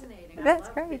great. fascinating. I That's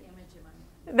loved great. The image in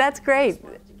my That's great. I just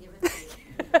wanted to give it to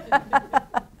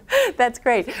you. That's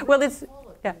great. Well, that's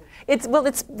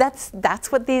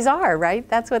what these are, right?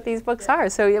 That's what these books are.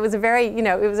 So it was a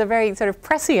very sort of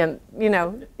prescient,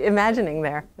 imagining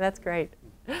there. That's great.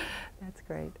 That's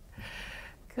great.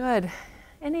 Good.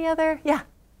 Any other? Yeah.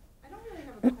 I don't really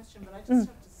have a question, but I just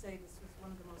have to say this was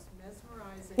one of the most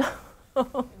mesmerizing,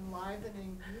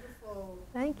 enlivening, beautiful,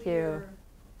 Thank clear, you.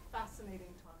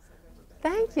 fascinating talks I've ever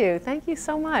been. Thank you. Thank you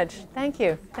so much. Thank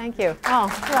you. Thank you. Oh,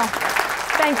 well,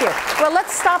 thank you. Well,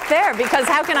 let's stop there because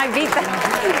how can I beat that?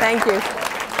 Thank you.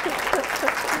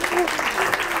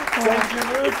 Thank you,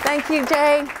 Ruth. Thank you,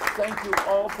 Jay. Thank you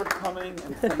all for coming,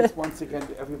 and thanks once again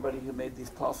to everybody who made these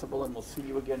possible, and we'll see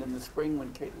you again in the spring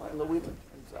when Kate Lila Whelan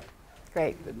comes up.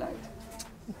 Great. Good night.